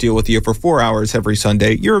has to deal with you for 4 hours every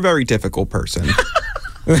Sunday, you're a very difficult person.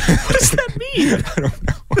 What does that mean? I don't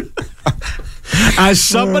know. As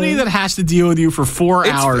somebody that has to deal with you for 4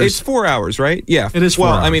 hours. It's 4 hours, right? Yeah. It is 4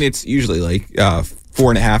 hours. Well, I mean, it's usually like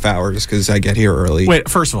 4.5 hours because I get here early. Wait,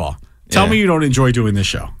 first of all, tell me you don't enjoy doing this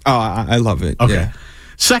show. Oh, I love it. Okay. Yeah.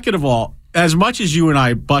 Second of all, as much as you and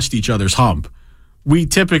I bust each other's hump, we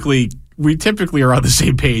typically are on the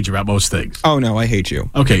same page about most things. Oh, no, I hate you.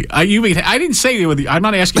 Okay. I didn't say whether I'm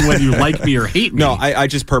not asking whether you like me or hate me. No, I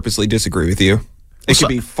just purposely disagree with you. It could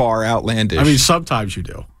be far outlandish. I mean, sometimes you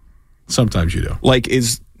do. Sometimes you do. Like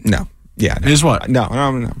no. Yeah. No. Is what? No.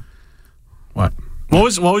 What?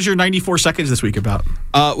 What was your 94 seconds this week about?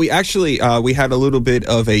 We actually we had a little bit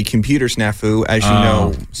of a computer snafu, as you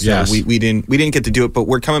know. So yes. we didn't get to do it, but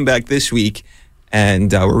we're coming back this week,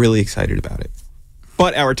 and we're really excited about it.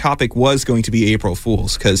 But our topic was going to be April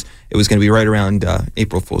Fool's because it was going to be right around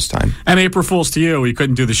April Fool's time. And April Fool's to you, we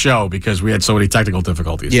couldn't do the show because we had so many technical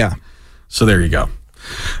difficulties. Yeah. So there you go.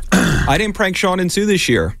 I didn't prank Sean and Sue this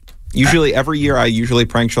year. Usually, every year, I usually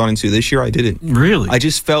prank Sean and Sue. This year, I didn't. Really? I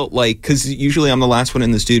just felt like, because usually I'm the last one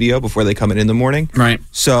in the studio before they come in the morning. Right.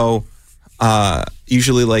 So,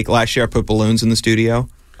 usually, like last year, I put balloons in the studio.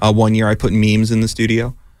 1 year, I put memes in the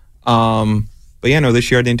studio. But yeah, no, this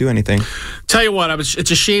year I didn't do anything. Tell you what, it's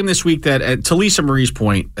a shame this week that, to Lisa Marie's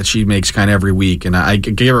point that she makes kind of every week, and I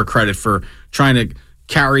gave her credit for trying to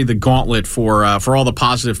carry the gauntlet for all the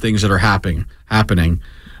positive things that are happening,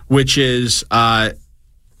 which is,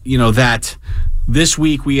 that this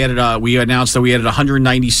week we announced that we added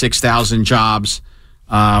 196,000 jobs,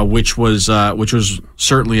 which was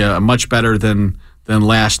certainly a much better than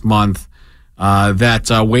last month.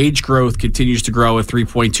 That wage growth continues to grow at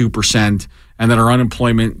 3.2%, and that our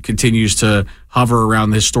unemployment continues to hover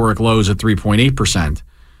around the historic lows at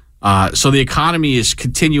 3.8%. So the economy is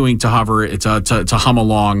continuing to hover, to hum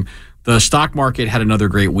along. The stock market had another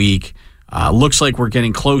great week. Looks like we're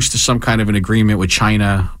getting close to some kind of an agreement with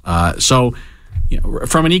China. So,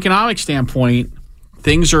 from an economic standpoint,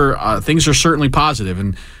 things are certainly positive,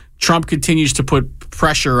 and Trump continues to put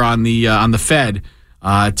pressure on the Fed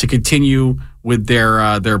to continue with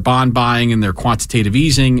their bond buying and their quantitative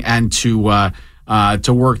easing, and to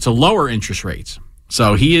work to lower interest rates.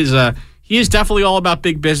 So he is definitely all about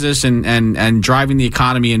big business and driving the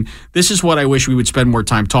economy. And this is what I wish we would spend more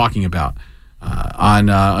time talking about.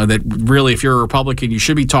 That really, if you're a Republican, you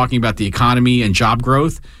should be talking about the economy and job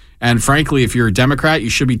growth. And frankly, if you're a Democrat,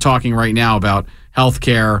 you should be talking right now about health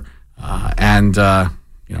care and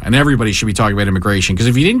everybody should be talking about immigration. Because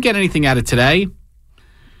if you didn't get anything out of today,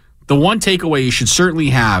 the one takeaway you should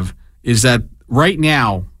certainly have is that right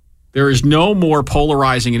now there is no more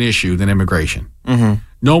polarizing an issue than immigration. Mm-hmm.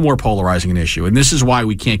 No more polarizing an issue. And this is why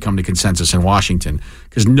we can't come to consensus in Washington,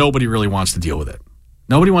 because nobody really wants to deal with it.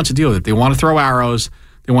 Nobody wants to deal with it. They want to throw arrows.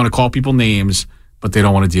 They want to call people names, but they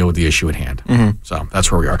don't want to deal with the issue at hand. Mm-hmm. So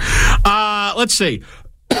that's where we are. Let's see.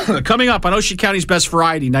 Coming up on Ocean County's Best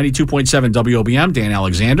Variety, 92.7 WOBM, Dan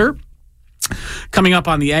Alexander. Coming up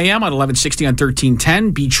on the AM on 1160 on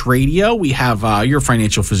 1310, Beach Radio, we have your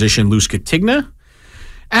financial physician, Luz Katigna.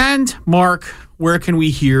 And, Mark, where can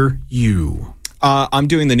we hear you? I'm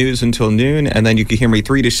doing the news until noon, and then you can hear me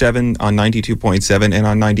 3 to 7 on 92.7, and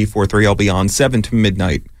on 94.3 I'll be on 7 to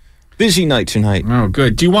midnight. Busy night tonight. Oh,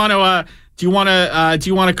 good. Do you want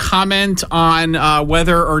to comment on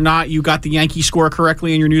whether or not you got the Yankee score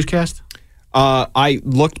correctly in your newscast? I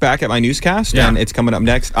looked back at my newscast, and it's coming up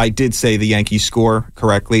next. I did say the Yankees score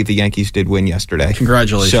correctly. The Yankees did win yesterday.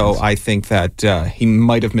 Congratulations. So I think that he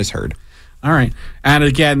might have misheard. All right. And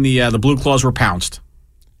again, the Blue Claws were pounced.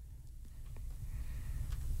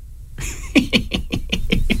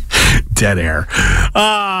 Dead air.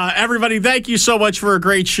 Everybody, thank you so much for a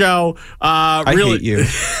great show. I hate you.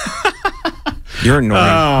 You're annoying.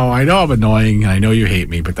 Oh, I know I'm annoying. I know you hate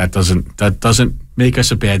me, but that doesn't make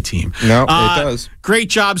us a bad team. No, it does. Great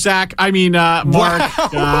job, Zach. I mean, Mark.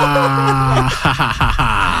 Wow.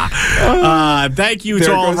 Thank you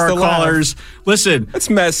to all of our callers. Listen, that's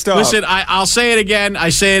messed up. Listen, I'll say it again. I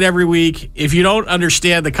say it every week. If you don't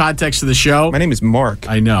understand the context of the show, my name is Mark.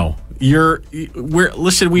 I know.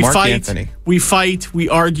 Listen, we Mark fight. Anthony. We fight. We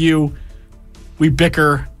argue. We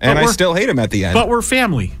bicker. And I still hate him at the end. But we're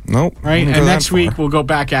family. Nope. Right? And next week, we'll go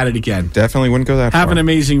back at it again. Definitely wouldn't go that far. Have an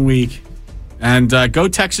amazing week. And go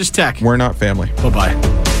Texas Tech. We're not family.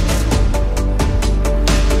 Bye-bye.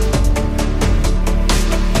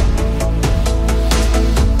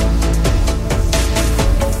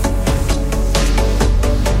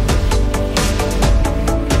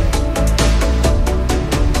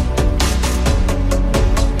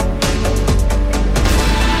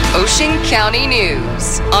 Ocean County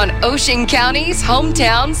News on Ocean County's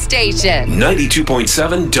hometown station.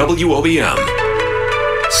 92.7 WOBM.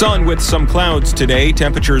 Sun with some clouds today.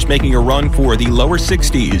 Temperatures making a run for the lower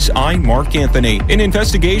 60s. I'm Mark Anthony. An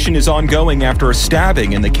investigation is ongoing after a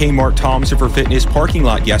stabbing in the Kmart Toms River Fitness parking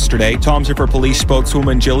lot yesterday. Toms River Police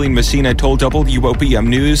spokeswoman Jillian Messina told WOBM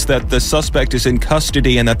News that the suspect is in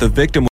custody and that the victim